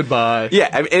truth, goodbye.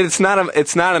 Yeah, it's not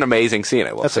an amazing scene.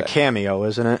 I will That's say. a cameo,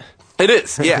 isn't it? It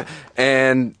is. Yeah,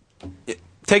 and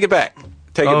take it back.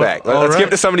 Take it back. Let's give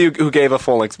it to somebody who gave a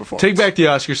full length performance. Take back the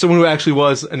Oscar. Someone who actually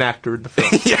was an actor in the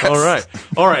film. Yes.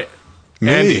 All right.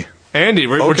 Me. Andy,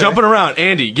 we're jumping around.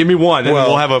 Andy, give me one, and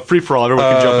we'll have a free-for-all. Everyone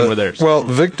can jump in with theirs. Well,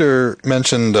 Victor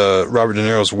mentioned Robert De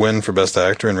Niro's win for Best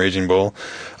Actor in Raging Bull.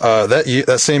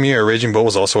 That same year, Raging Bull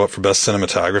was also up for Best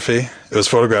Cinematography. It was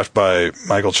photographed by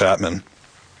Michael Chapman,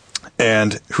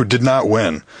 and who did not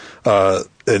win.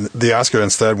 And the Oscar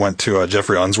instead went to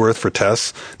Jeffrey Unsworth for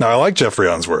Tess. Now, I like Jeffrey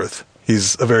Unsworth.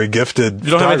 He's a very gifted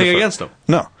You don't have anything against him?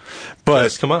 No.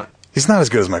 But come on. He's not as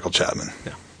good as Michael Chapman.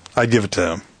 Yeah. I'd give it to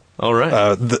him. All right.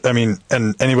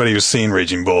 And anybody who's seen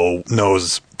Raging Bull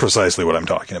knows precisely what I'm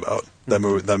talking about. That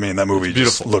movie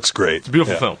just looks great. It's a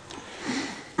beautiful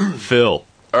film. Phil.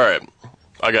 All right.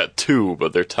 I got two,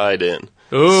 but they're tied in.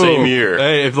 Ooh. Same year.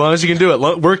 Hey, as long as you can do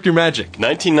it, work your magic.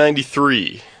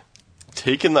 1993.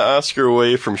 Taking the Oscar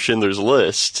away from Schindler's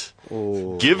List.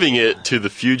 Ooh. Giving it to The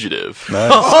Fugitive.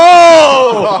 Nice.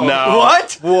 Oh! Now,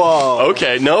 what? Whoa.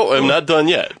 Okay, no, I'm not done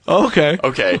yet. Okay.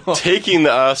 Taking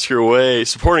the Oscar away,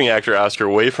 supporting actor Oscar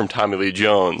away from Tommy Lee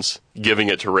Jones, giving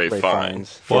it to Ray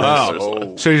Fiennes.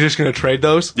 Wow. So you're just going to trade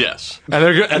those? Yes. And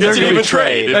they're it's an even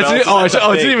trade. It's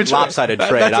an even trade. Lopsided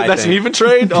trade, That's an even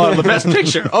trade? Oh, the best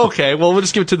picture. Okay, well, we'll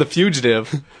just give it to The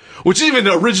Fugitive. Which isn't even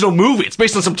an original movie. It's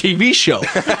based on some TV show.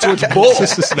 So it's bull.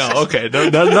 No, okay.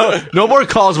 No more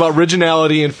calls about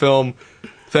originality in film.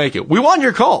 Thank you. We want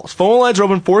your calls. Phone lines are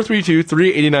open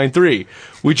 432-3893.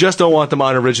 We just don't want them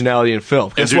on originality in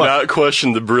film. And do not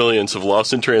question the brilliance of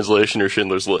Lost in Translation or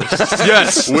Schindler's List.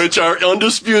 Yes. Which are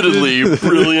undisputedly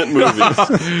brilliant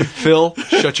movies. Phil,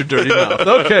 shut your dirty mouth.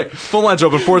 Okay. Phone lines are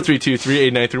open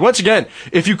 432-3893. Once again,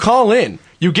 if you call in,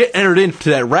 you get entered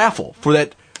into that raffle for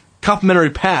that complimentary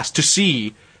pass to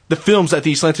see the films at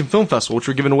the East Lansing Film Festival, which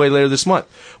we're giving away later this month.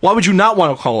 Why would you not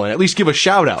want to call in? At least give a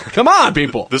shout out. Come on,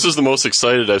 people. This is the most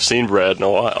excited I've seen Brad in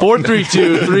a while.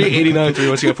 432-3893.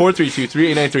 Once again,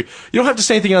 432-3893. You don't have to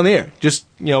say anything on the air. Just,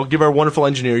 give our wonderful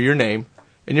engineer your name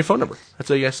and your phone number.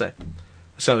 That's all you guys say. It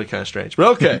sounded kind of strange, but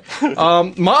okay.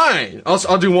 Mine.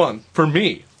 I'll do one. For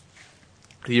me,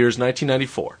 the year is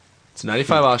 1994. It's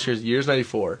 95 Oscars. The year is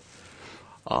 94.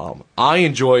 I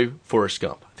enjoy Forrest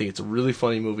Gump. I think it's a really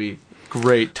funny movie.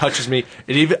 Great. Touches me.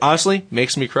 It even, honestly,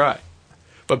 makes me cry.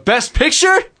 But Best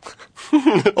Picture?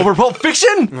 Over Pulp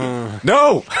Fiction?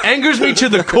 No. Angers me to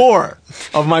the core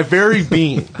of my very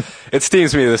being. It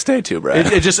stings me to this day, too,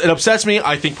 Brad. It upsets me.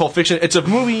 I think Pulp Fiction, it's a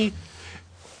movie.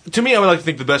 To me, I would like to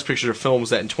think the best pictures are films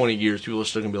that in 20 years people are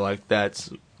still going to be like, that's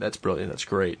brilliant, that's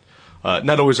great.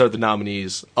 Not always are the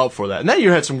nominees up for that. And that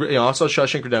year had some, I saw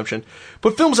Shawshank Redemption,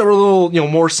 but films that were a little,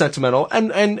 more sentimental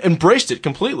and embraced it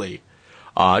completely.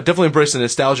 Definitely embraced the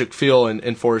nostalgic feel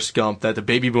in Forrest Gump that the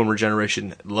baby boomer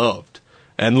generation loved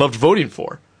and loved voting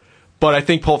for. But I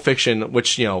think Pulp Fiction,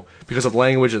 which, because of the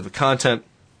language, of the content,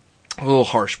 a little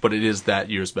harsh, but it is that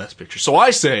year's best picture. So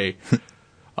I say,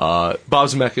 Bob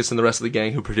Zemeckis and the rest of the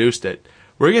gang who produced it,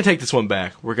 we're going to take this one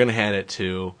back. We're going to hand it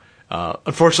to,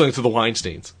 unfortunately, to the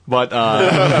Weinsteins, but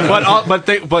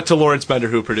to Lawrence Bender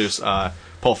who produced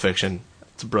Pulp Fiction.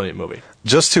 It's a brilliant movie.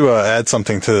 Just to add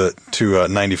something to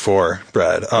 94,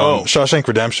 Brad. Shawshank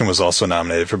Redemption was also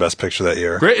nominated for Best Picture that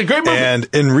year. Great movie. And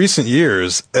in recent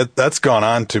years, that's gone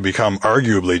on to become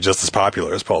arguably just as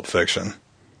popular as Pulp Fiction.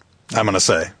 I'm going to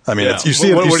say. I mean, you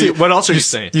see it. What else are you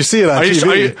saying? You see it on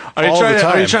TV all the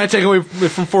time. Are you trying to take away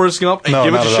from Forrest Gump and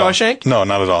give it to Shawshank? No,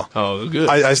 not at all. Oh, good.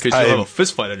 Because you'll have a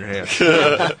fist fight on your hands.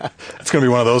 It's going to be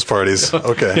one of those parties.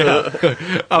 Okay.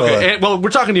 Okay. Well, we're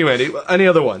talking to you, Andy. Any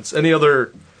other ones? Any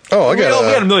other... Oh, we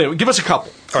got a million. Give us a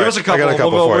couple. Give us a couple. I got a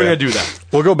couple for we're you. going to do that.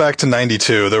 We'll go back to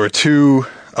 92. There were two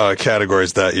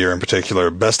categories that year in particular.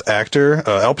 Best Actor.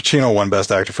 Al Pacino won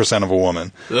Best Actor for Son of a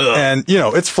Woman. Ugh. And,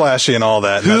 it's flashy and all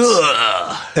that.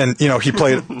 And he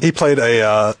played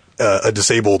a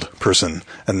disabled person.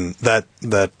 And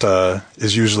that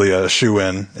is usually a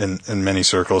shoe-in many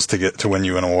circles to win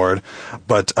you an award.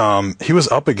 But he was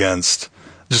up against...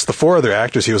 just the four other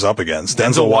actors he was up against.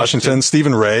 Denzel Washington,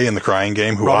 Stephen Ray in The Crying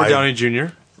Game. Robert Downey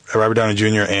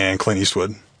Jr. And Clint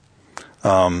Eastwood.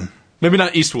 Maybe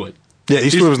not Eastwood. Yeah,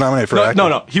 Eastwood was nominated for acting.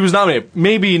 No, he was nominated.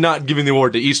 Maybe not giving the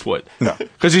award to Eastwood. No.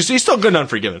 Because he's still good and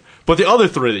Unforgiven. But the other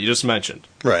three that you just mentioned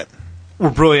right, were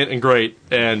brilliant and great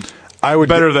and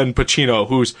better than Pacino,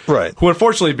 who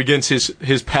unfortunately begins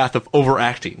his path of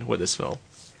overacting with this film.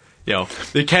 The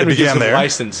Academy gives him a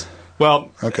license.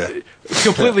 Well, okay.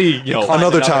 Completely,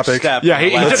 another topic. Yeah, he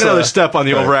took another step on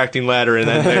the overacting ladder, and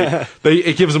then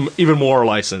it gives him even more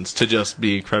license to just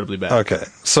be incredibly bad. Okay,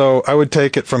 so I would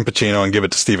take it from Pacino and give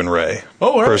it to Stephen Ray.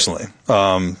 Personally,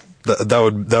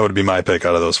 that would be my pick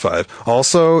out of those five.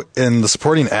 Also, in the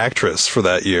supporting actress for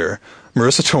that year,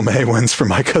 Marissa Tomei wins for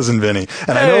My Cousin Vinny,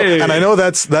 and I know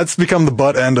that's become the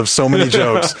butt end of so many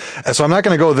jokes, so I'm not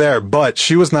going to go there. But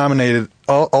she was nominated.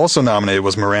 Also nominated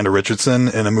was Miranda Richardson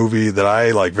in a movie that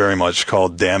I like very much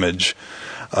called Damage,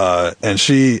 and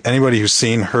anybody who's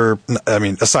seen her, I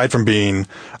mean, aside from being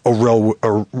a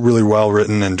really well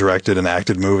written and directed and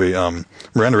acted movie,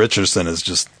 Miranda Richardson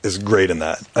is great in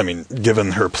that. I mean,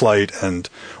 given her plight and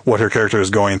what her character is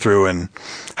going through and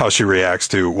how she reacts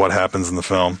to what happens in the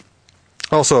film.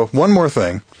 Also, one more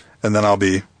thing, and then I'll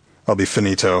be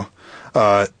finito.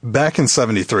 Back in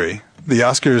 '73, the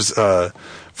Oscars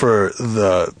for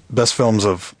the best films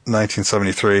of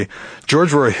 1973,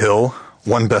 George Roy Hill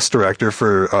won Best Director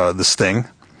for The Sting.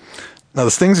 Now,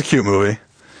 The Sting's a cute movie.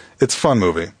 It's a fun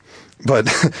movie. But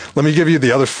let me give you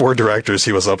the other four directors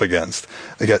he was up against.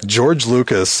 They got George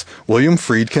Lucas, William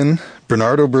Friedkin,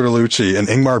 Bernardo Bertolucci, and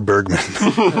Ingmar Bergman.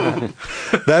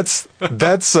 That's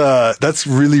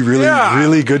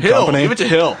really good Hill, company. Give it to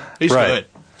Hill. He's good.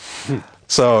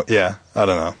 So yeah, I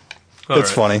don't know.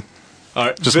 It's funny. All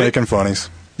right, just making funnies.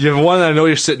 You have one that I know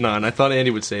you're sitting on. I thought Andy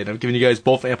would say it. I'm giving you guys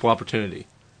both ample opportunity.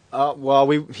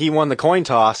 He won the coin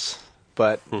toss,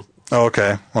 but. Oh,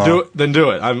 okay. Well,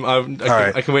 do it.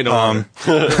 I can wait no longer.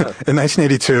 In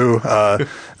 1982,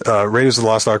 Raiders of the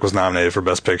Lost Ark was nominated for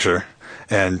Best Picture,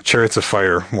 and Chariots of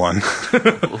Fire won,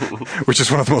 which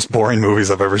is one of the most boring movies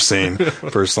I've ever seen,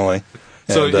 personally.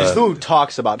 So who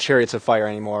talks about Chariots of Fire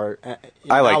anymore?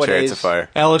 I like Chariots of Fire.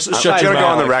 Alex, shut your mouth. I'm going to go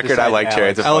on the record. I like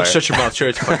Chariots of Fire. Alex, shut your mouth.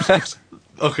 Chariots of Fire.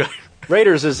 Okay.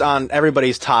 Raiders is on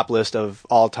everybody's top list of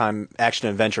all-time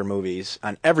action-adventure movies,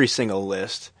 on every single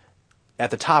list. At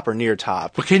the top or near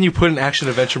top. But can you put an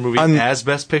action-adventure movie as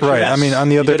Best Picture? Right. Yes. I mean, on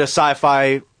the other... You did a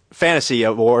sci-fi fantasy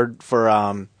award for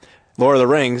Lord of the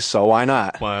Rings, so why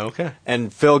not? Why, okay.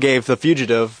 And Phil gave The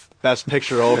Fugitive Best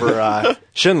Picture over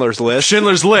Schindler's List.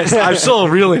 Schindler's List. I'm still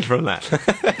reeling from that.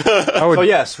 So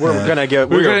yes, we're both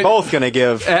gonna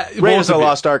give Raiders of the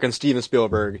Lost Ark and Steven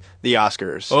Spielberg the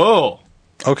Oscars. Oh.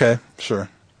 Okay, sure.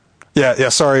 Yeah,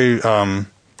 sorry,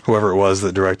 whoever it was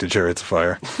that directed Chariots of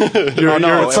Fire.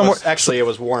 It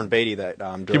was Warren Beatty that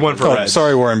he won for Reds.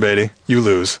 Sorry, Warren Beatty. You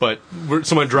lose. But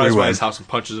someone drives by his house and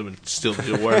punches him and steals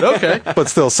the award. Okay. But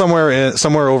still, somewhere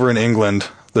over in England,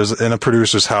 there's in a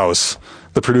producer's house,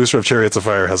 the producer of Chariots of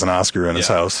Fire has an Oscar in his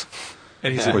house.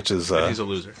 And he's he's a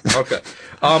loser. Okay.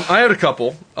 I had a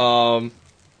couple.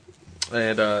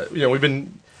 We've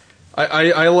been...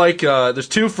 I like... there's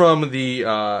two from the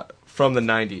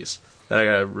 90s that I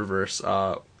gotta reverse.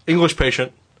 English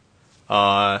Patient.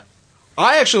 I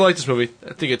actually like this movie.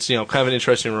 I think it's kind of an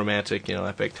interesting romantic,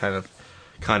 epic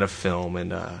kind of film,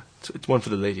 and it's one for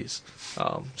the ladies.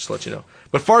 Just to let you know.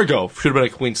 But Fargo should have been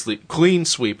a clean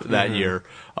sweep that year.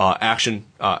 Acting,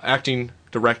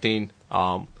 directing,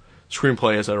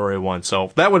 screenplay has already won,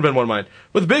 so that would have been one of mine.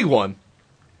 But the big one,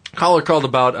 Collar called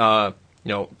about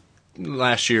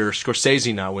last year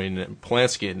Scorsese not winning it, and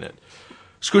Polanski in it.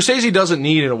 Scorsese doesn't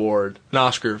need an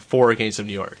Oscar for Gangs of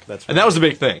New York. And that was the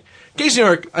big thing. Gangs of New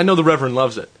York, I know the Reverend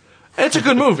loves it. And it's a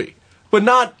good movie, but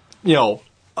not,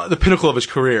 the pinnacle of his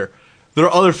career. There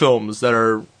are other films that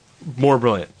are more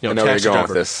brilliant. I know where you're going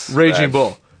with this. Raging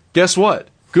Bull. Guess what?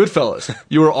 Goodfellas.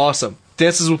 You are awesome.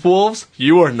 Dances with Wolves?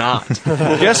 You are not.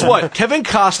 Guess what? Kevin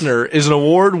Costner is an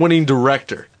award-winning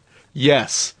director.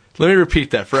 Yes. Let me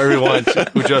repeat that for everyone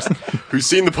who's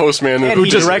seen The Postman, and who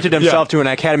just directed himself to an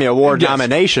Academy Award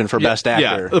nomination for Best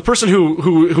Actor. Yeah. The person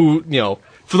who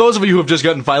for those of you who have just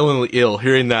gotten violently ill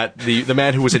hearing that the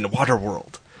man who was in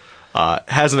Waterworld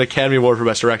has an Academy Award for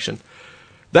Best Direction.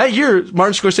 That year,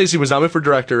 Martin Scorsese was nominated for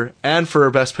director and for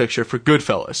Best Picture for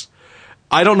Goodfellas.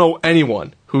 I don't know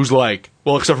anyone who's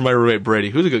except for my roommate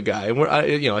Brady, who's a good guy, and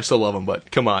I still love him,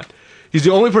 but come on, he's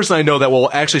the only person I know that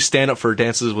will actually stand up for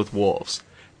Dances with Wolves.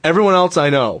 Everyone else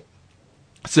I know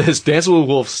says Dances with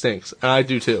Wolves stinks, and I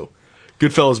do too.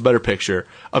 Goodfellas better picture,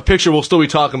 a picture we'll still be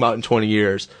talking about in 20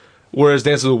 years. Whereas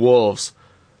Dances with Wolves,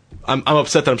 I'm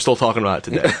upset that I'm still talking about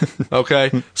it today.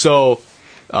 Okay, so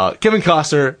Kevin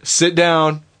Costner, sit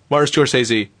down. Martin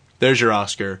Scorsese, there's your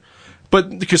Oscar.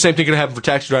 But the same thing could happen for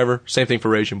Taxi Driver. Same thing for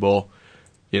Raging Bull.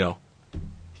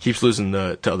 Keeps losing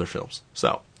to other films.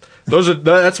 So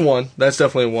that's one. That's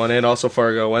definitely one, and also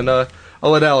Fargo. And I'll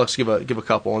let Alex give a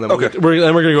couple, and then we're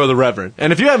going to go to the Reverend.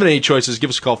 And if you have any choices, give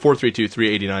us a call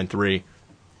 432-3893.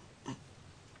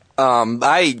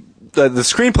 The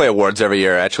screenplay awards every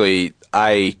year actually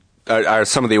are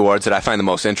some of the awards that I find the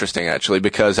most interesting, actually,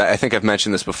 because I think I've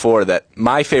mentioned this before, that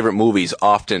my favorite movies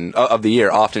of the year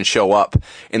often show up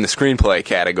in the screenplay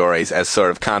categories as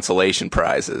sort of consolation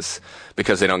prizes,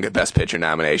 because they don't get Best Picture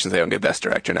nominations, they don't get Best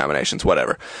Director nominations,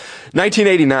 whatever.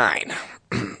 1989,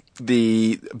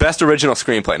 the Best Original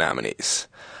Screenplay nominees.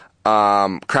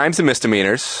 Crimes and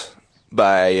Misdemeanors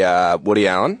by Woody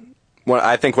Allen.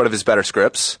 I think one of his better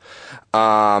scripts.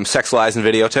 Sex, Lies, and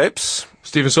Videotapes.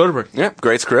 Steven Soderbergh. Yeah,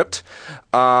 great script.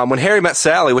 When Harry Met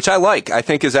Sally, which I like, I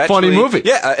think is actually... Funny movie.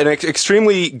 Yeah, an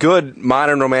extremely good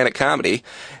modern romantic comedy.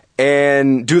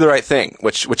 And Do the Right Thing,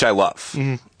 which I love.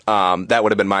 Mm-hmm. That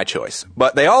would have been my choice.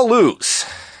 But they all lose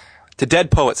to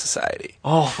Dead Poets Society.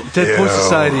 Oh, Dead Poets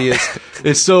Society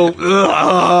is so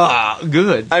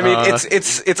good. I mean,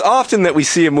 it's often that we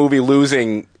see a movie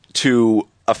losing to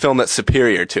a film that's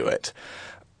superior to it.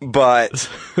 But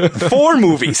four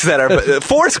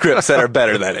scripts that are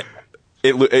better than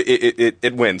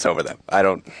it wins over them. I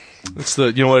don't. It's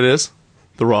you know what it is?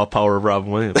 The raw power of Robin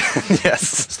Williams.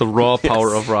 Yes, it's the raw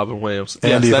power of Robin Williams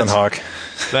and Ethan Hawke.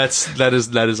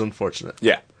 That is unfortunate.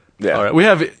 Yeah. All right, we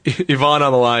have Yvonne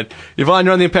on the line. Yvonne,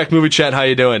 you're on the Impact Movie Chat. How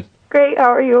you doing? Great.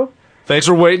 How are you? Thanks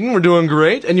for waiting. We're doing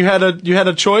great. And you had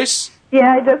a choice?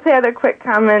 Yeah, I just had a quick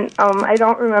comment. I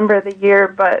don't remember the year,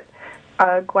 but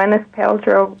Gwyneth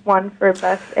Paltrow won for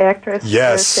Best Actress for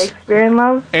Shakespeare in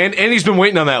Love. And he's been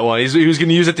waiting on that one. He was going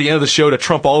to use it at the end of the show to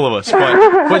trump all of us.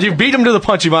 But you beat him to the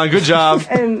punch, Yvonne. Good job.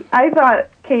 And I thought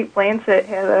Cate Blanchett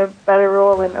had a better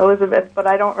role than Elizabeth, but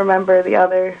I don't remember the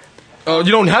other. Oh,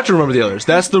 you don't have to remember the others.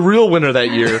 That's the real winner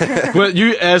that year. But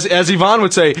you, as Yvonne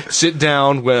would say, sit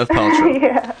down, Gwyneth Paltrow.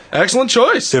 Yeah. Excellent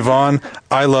choice. Yvonne,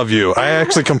 I love you. I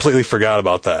actually completely forgot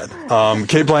about that.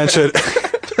 Cate Blanchett...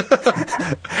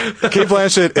 Cate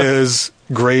Blanchett is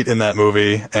great in that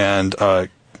movie, and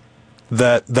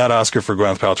that Oscar for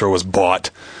Gwyneth Paltrow was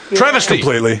bought travesty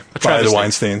completely by the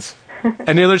Weinsteins.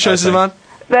 Any other choices, Yvonne?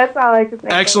 That's all I could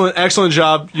think Excellent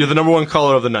job. You're the number one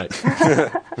caller of the night.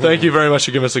 Thank you very much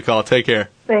for giving us a call. Take care.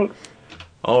 Thanks.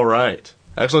 All right.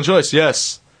 Excellent choice.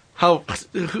 Yes.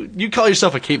 You call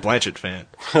yourself a Cate Blanchett fan?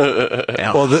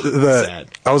 Well, sad.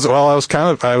 I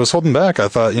was holding back. I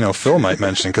thought Phil might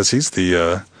mention because he's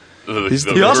the.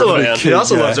 He also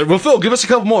loves it. Well, Phil, give us a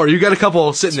couple more. You got a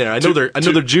couple sitting there. I know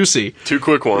they're juicy. Two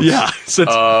quick ones. Yeah.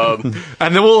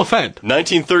 And then we'll offend.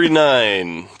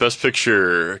 1939, Best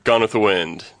Picture, Gone with the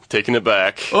Wind. Taking it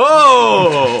back.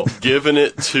 Oh! Giving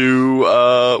it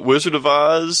to Wizard of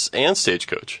Oz and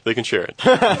Stagecoach. They can share it.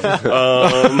 It's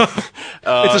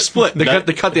a split. They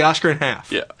cut the Oscar in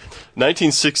half. Yeah.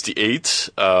 1968,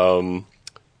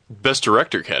 Best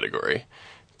Director category.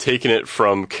 Taking it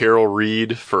from Carol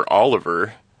Reed for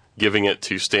Oliver, giving it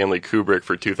to Stanley Kubrick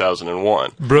for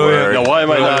 2001. Brilliant. Now, why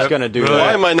am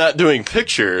I not doing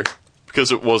Picture?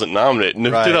 Because it wasn't nominated. And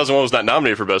if 2001 was not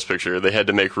nominated for Best Picture, they had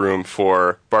to make room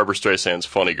for Barbra Streisand's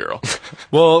Funny Girl.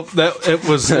 Well, it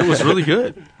was really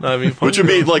good. I mean, which would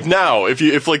be like now, if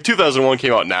 2001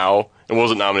 came out now and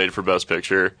wasn't nominated for Best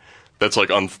Picture, that's like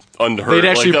unheard. They'd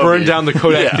actually burn down the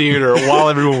Kodak Theater while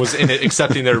everyone was in it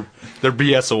accepting their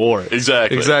BS award.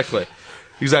 Exactly.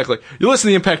 You listen to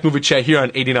the Impact Movie Chat here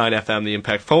on 89 FM. The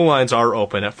Impact phone lines are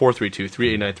open at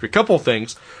 432-3893. Couple of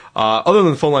things. Other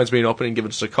than the phone lines being open, and give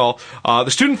us a call. The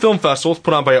Student Film Festival is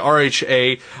put on by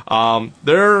RHA.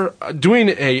 They're doing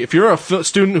if you're a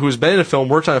student who's been in a film,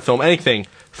 worked on a film, anything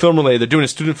film-related, they're doing a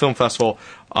Student Film Festival.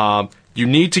 You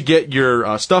need to get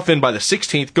your stuff in by the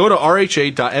 16th. Go to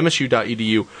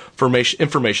rha.msu.edu for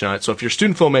information on it. So if you're a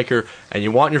student filmmaker and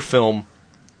you want your film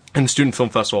in the Student Film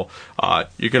Festival,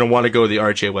 you're going to want to go to the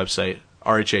RHA website,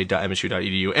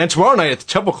 rha.msu.edu. And tomorrow night at the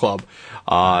Temple Club,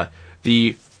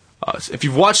 if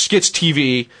you've watched Skits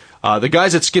TV, the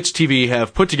guys at Skits TV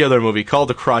have put together a movie called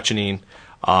The Crotchinine.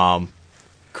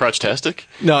 Crotchtastic?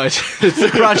 No, it's The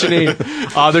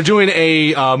Crotchinine. They're doing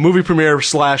a movie premiere /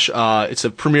 it's a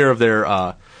premiere of their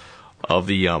of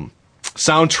the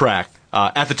soundtrack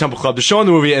at the Temple Club. They're showing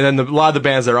the movie, and then a lot of the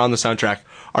bands that are on the soundtrack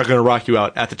are going to rock you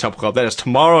out at the Temple Club. That is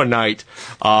tomorrow night.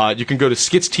 You can go to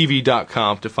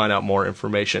skitstv.com to find out more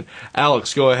information.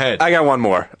 Alex, go ahead. I got one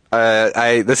more.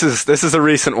 This is a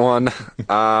recent one,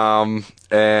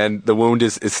 and the wound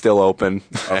is still open,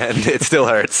 and it still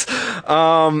hurts.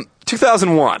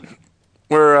 2001.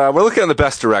 We're looking at the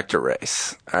Best Director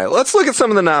race. All right, let's look at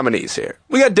some of the nominees here.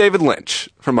 We got David Lynch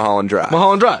for Mulholland Drive.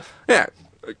 Yeah.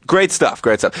 Great stuff.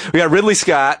 We got Ridley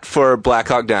Scott for Black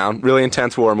Hawk Down. Really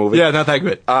intense war movie. Yeah, not that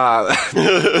good.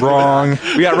 Wrong.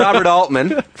 We got Robert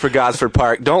Altman for Gosford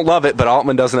Park. Don't love it, but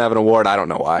Altman doesn't have an award. I don't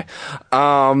know why.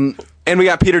 And we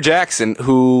got Peter Jackson,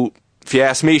 who, if you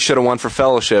ask me, should have won for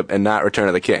Fellowship and not Return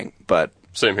of the King. But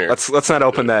same here. Let's not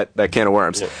open that can of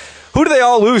worms. Yeah. Who do they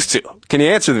all lose to? Can you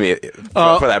answer me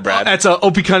for that, Brad? That's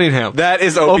Opie Cunningham. That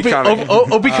is Opie Cunningham.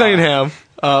 Opie Cunningham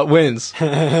wins.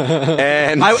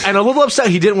 and I'm a little upset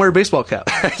he didn't wear a baseball cap.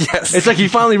 Yes. It's like he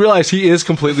finally realized he is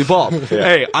completely bald. Yeah.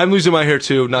 Hey, I'm losing my hair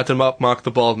too, not to mock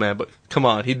the bald man, but come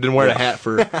on, he'd been wearing a hat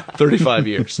for 35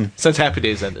 years, since Happy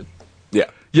Days ended. Yeah.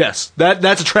 Yes,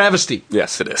 that's a travesty.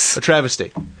 Yes, it is. A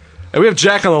travesty. And we have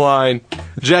Jack on the line.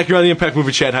 Jack, you're on the Impact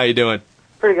Movie Chat. How you doing?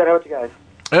 Pretty good. How about you guys?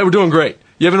 Hey, we're doing great.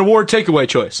 You have an award takeaway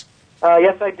choice.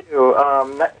 Yes, I do.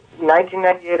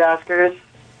 1998 Oscars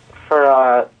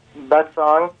for Best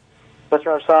Song. Best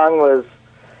Round Song was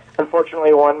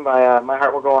unfortunately won by My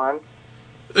Heart Will Go On.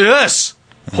 Yes!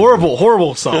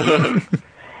 Horrible song.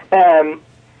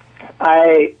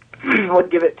 I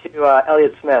would give it to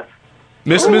Elliott Smith.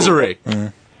 Miss Misery.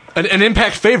 An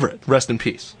Impact favorite. Rest in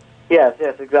peace. Yes,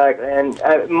 exactly. And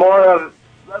more of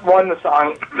the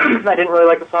song. I didn't really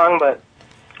like the song, but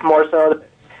more so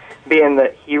being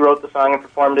that he wrote the song and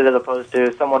performed it as opposed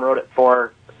to someone wrote it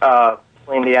for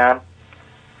Celine Dion.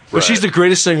 Well, she's the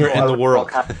greatest singer in the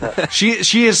world.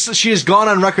 She has gone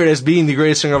on record as being the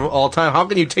greatest singer of all time. How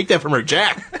can you take that from her,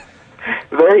 Jack?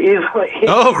 Very easily.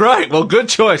 Oh, right. Well, good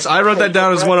choice. I wrote that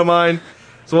down as one of mine.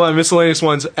 It's one of my miscellaneous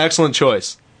ones. Excellent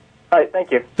choice. All right,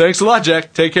 thank you. Thanks a lot,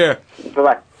 Jack. Take care.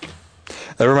 Bye-bye.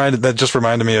 That just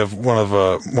reminded me of one of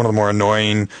the more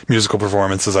annoying musical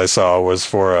performances I saw was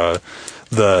for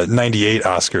the 98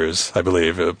 Oscars, I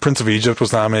believe. Prince of Egypt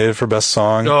was nominated for Best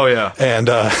Song. Oh, yeah. And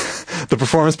the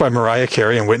performance by Mariah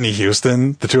Carey and Whitney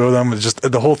Houston, the two of them,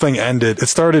 the whole thing ended. It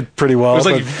started pretty well.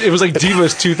 It was like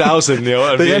Divas 2000.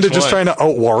 They ended just trying to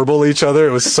out-warble each other.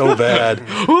 It was so bad.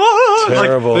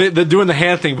 Terrible. Like, they're doing the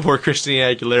hand thing before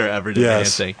Christina Aguilera ever did the hand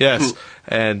thing. Yes.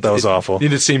 And that was awful. You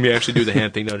need to see me actually do the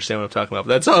hand thing to understand what I'm talking about.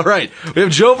 But that's all right. We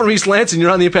have Joe from East Lansing.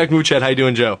 You're on the Impact Movie Chat. How you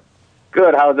doing, Joe?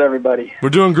 Good. How's everybody? We're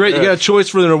doing great. Good. You got a choice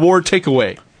for an award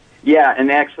takeaway. Yeah,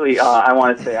 and actually, I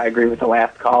want to say I agree with the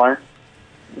last caller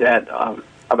that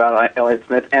about Elliott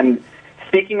Smith. And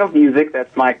speaking of music,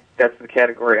 that's the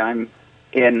category I'm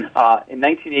in. In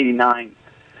 1989,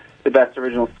 the best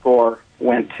original score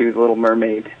went to The Little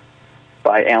Mermaid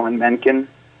by Alan Menken,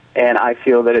 and I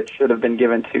feel that it should have been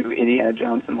given to Indiana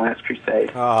Jones and the Last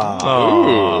Crusade.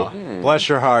 Oh, bless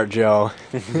your heart, Joe.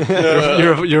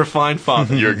 you're a fine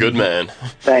father. You're a good man.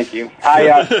 Thank you.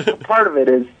 Part of it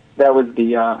is that was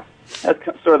that's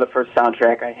sort of the first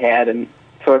soundtrack I had, and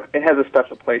so it has a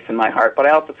special place in my heart. But I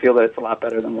also feel that it's a lot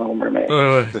better than Little Mermaid.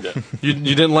 You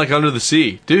didn't like Under the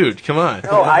Sea, dude? Come on.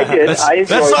 No, I did.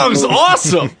 That song's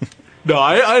awesome. No,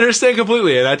 I understand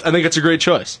completely, and I think it's a great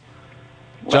choice.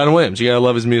 John Williams, you gotta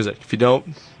love his music. If you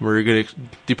don't, we're gonna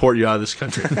deport you out of this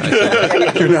country.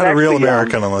 You're not a real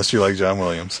American unless you like John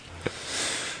Williams.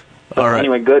 All right.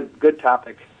 Anyway, good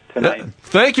topic tonight.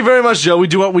 Thank you very much, Joe. We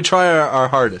try our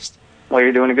hardest. Well,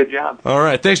 you're doing a good job. All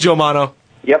right. Thanks, Joe Mano.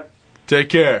 Yep. Take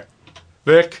care.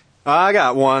 Vic? I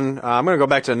got one. I'm going to go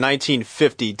back to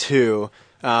 1952.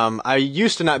 I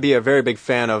used to not be a very big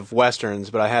fan of Westerns,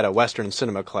 but I had a Western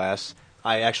cinema class.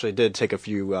 I actually did take a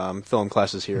few film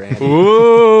classes here, Andy.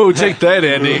 Ooh, take that,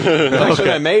 Andy. Actually,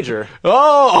 my major.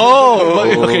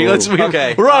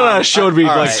 Okay, we're on a show to be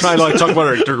right. trying to talk about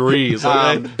our degrees.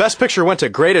 Okay? Best Picture went to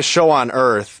Greatest Show on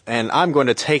Earth, and I'm going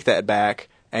to take that back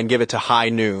and give it to High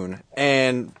Noon.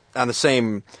 And on the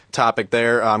same topic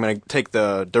there, I'm going to take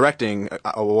the directing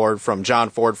award from John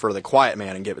Ford for The Quiet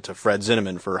Man and give it to Fred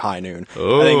Zinnemann for High Noon.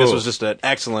 I think this was just an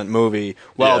excellent movie,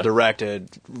 well directed,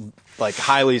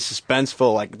 highly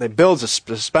suspenseful. They build a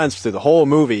suspense through the whole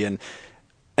movie, and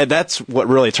that's what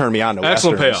really turned me on to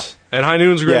Excellent Westerns. payoff. And High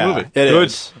Noon's a great movie. It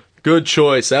is. Good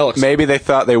choice, Alex. Maybe they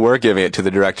thought they were giving it to the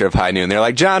director of High Noon. They're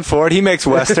like, John Ford, he makes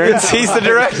Westerns. He's the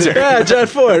director. Yeah, John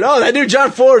Ford. Oh, that new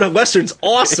John Ford of Western's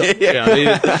awesome.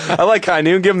 I like High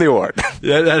Noon. Give him the award.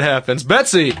 That happens.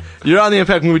 Betsy, you're on the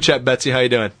Impact Movie Chat. Betsy, how you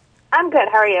doing? I'm good.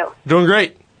 How are you? Doing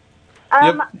great. You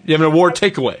have an award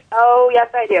takeaway. Oh,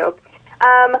 yes, I do.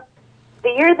 The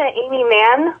year that Amy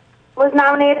Mann was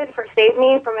nominated for Save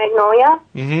Me from Magnolia,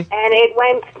 and it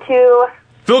went to...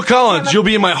 Phil Collins, You'll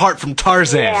Be in My Heart from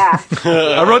Tarzan. Yeah.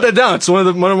 I wrote that down. It's one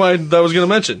of my that I was going to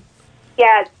mention.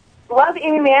 Yeah, love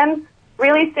Amy Mann.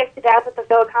 Really sick to death with the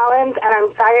Phil Collins,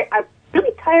 and I'm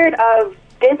really tired of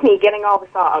Disney getting all the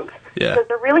songs. Yeah. Because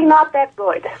they're really not that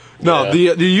good. No,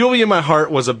 the You'll Be in My Heart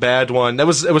was a bad one. It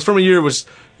was from a year it was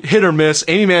hit or miss.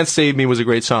 Amy Mann Saved Me was a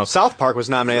great song. South Park was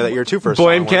nominated that year too for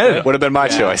Blame Canada. Would have been my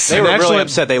choice. They were really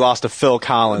upset they lost to Phil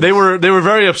Collins. They were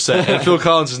very upset, and Phil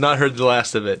Collins has not heard the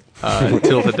last of it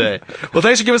until today. Well,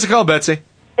 thanks for giving us a call, Betsy.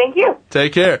 Thank you.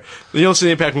 Take care. You don't see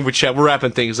the Impact Movie Chat. We're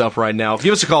wrapping things up right now.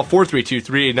 Give us a call,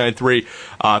 432-3893,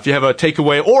 if you have a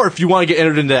takeaway, or if you want to get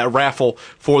entered into that raffle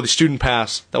for the student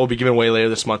pass that will be given away later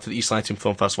this month to the East Lansing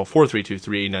Film Festival,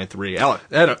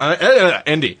 432-3893.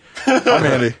 Andy. I'm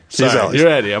Andy. Sorry, He's Alex. you're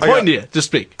Andy. I'm pointing to you. Just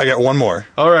speak. I got one more.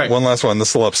 All right. One last one.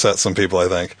 This will upset some people, I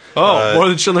think. More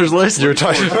than Schindler's List? You're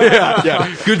talking.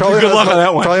 yeah. Good luck on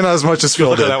that one. Probably not as much as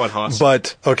Phil did. That one, Haas.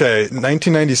 But, okay,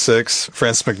 1996,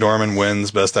 Frances McDormand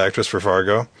wins Best Actress for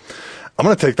Fargo. I'm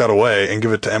going to take that away and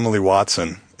give it to Emily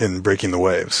Watson in Breaking the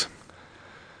Waves.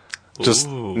 Just,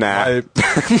 nah.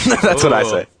 That's what I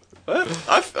say.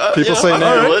 People say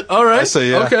no. All right. I say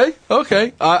yeah.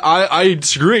 Okay. I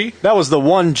disagree. That was the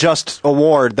one just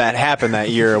award that happened that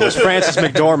year. It was Frances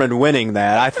McDormand winning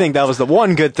that. I think that was the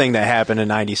one good thing that happened in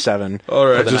 97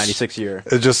 for the 96 year.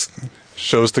 It just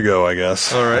shows to go, I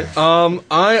guess. All right.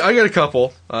 I got a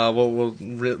couple. We'll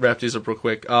wrap these up real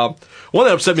quick. One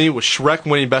that upset me was Shrek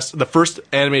winning the first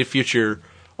animated feature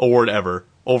award ever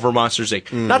over Monsters,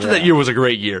 Inc. Not that year was a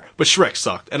great year, but Shrek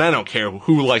sucked, and I don't care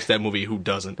who likes that movie, who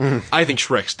doesn't. I think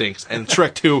Shrek stinks, and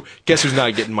Shrek 2, guess who's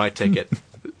not getting my ticket?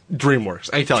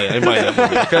 DreamWorks. I tell you, I buy that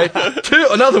movie, okay?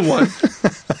 Another one.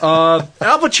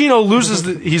 Al Pacino loses,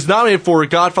 he's nominated for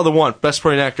Godfather 1, Best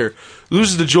Supporting Actor,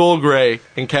 loses to Joel Grey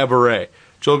in Cabaret.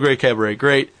 Joel Grey, Cabaret,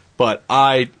 great, but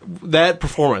that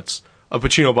performance of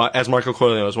Pacino as Michael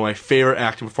Corleone is one of my favorite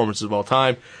acting performances of all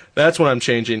time. That's what I'm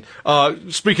changing.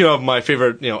 Speaking of my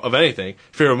favorite, of anything,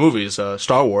 favorite movies,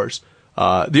 Star Wars.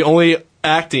 The only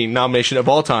acting nomination of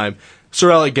all time,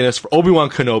 Sir Alec Guinness for Obi-Wan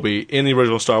Kenobi in the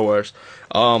original Star Wars.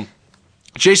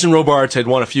 Jason Robards had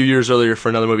won a few years earlier for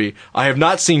another movie. I have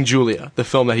not seen Julia, the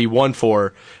film that he won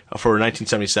for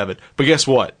 1977. But guess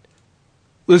what?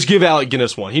 Let's give Alec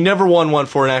Guinness one. He never won one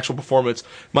for an actual performance.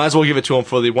 Might as well give it to him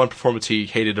for the one performance he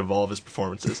hated of all of his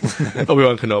performances.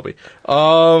 Obi-Wan Kenobi.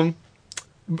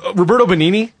 Roberto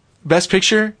Benigni, Best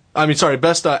Picture.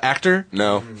 Best Actor.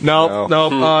 No.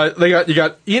 You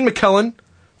got Ian McKellen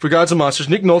for Gods and Monsters,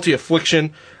 Nick Nolte,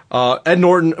 Affliction, Ed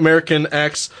Norton, American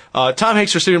X, Tom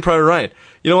Hanks for Saving Private Ryan.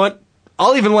 You know what?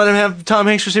 I'll even let him have Tom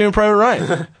Hanks for Saving Private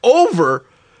Ryan over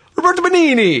Roberto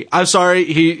Benigni. I'm sorry,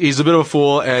 he's a bit of a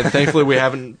fool, and thankfully we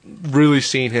haven't really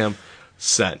seen him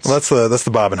since. Well, that's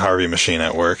the Bob and Harvey machine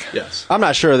at work. Yes. I'm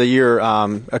not sure the year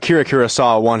Akira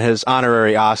Kurosawa won his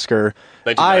honorary Oscar.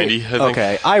 1990, I think.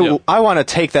 Okay, I want to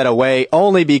take that away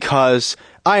only because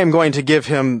I am going to give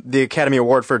him the Academy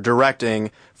Award for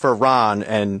directing for Ron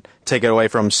and take it away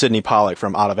from Sidney Pollack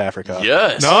from Out of Africa.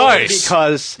 Yes. Nice.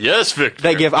 Because yes, Victor.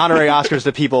 They give honorary Oscars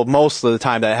to people most of the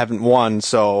time that haven't won.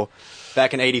 So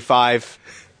back in '85,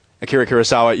 Akira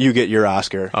Kurosawa, you get your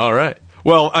Oscar. All right.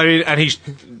 Well, I mean, and he's,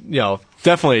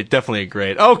 definitely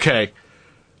great. Okay.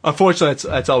 Unfortunately,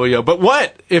 that's all we go. But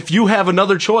what if you have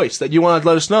another choice that you want to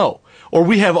let us know? Or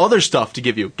we have other stuff to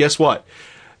give you. Guess what?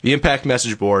 The Impact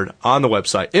message board on the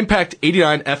website,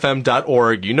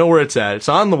 impact89fm.org. You know where it's at. It's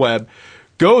on the web.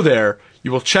 Go there.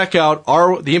 You will check out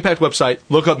the Impact website.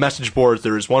 Look up message boards.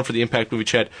 There is one for the Impact Movie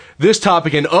Chat. This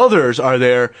topic and others are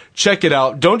there. Check it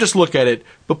out. Don't just look at it,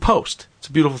 but post. It's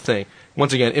a beautiful thing.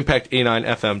 Once again,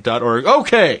 impact89fm.org.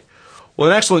 Okay. Well,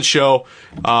 an excellent show.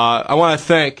 I want to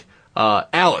thank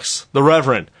Alex, the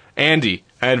Reverend, Andy,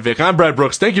 and Vic. I'm Brad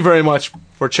Brooks. Thank you very much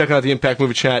for checking out the Impact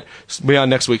Movie Chat. We'll be on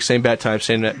next week, same bat time,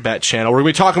 same bat channel. We're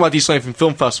going to be talking about the East Lansing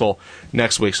Film Festival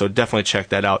next week, so definitely check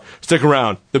that out. Stick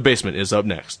around. The Basement is up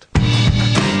next.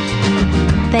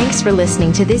 Thanks for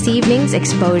listening to this evening's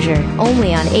Exposure,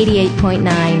 only on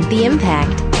 88.9 The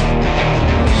Impact.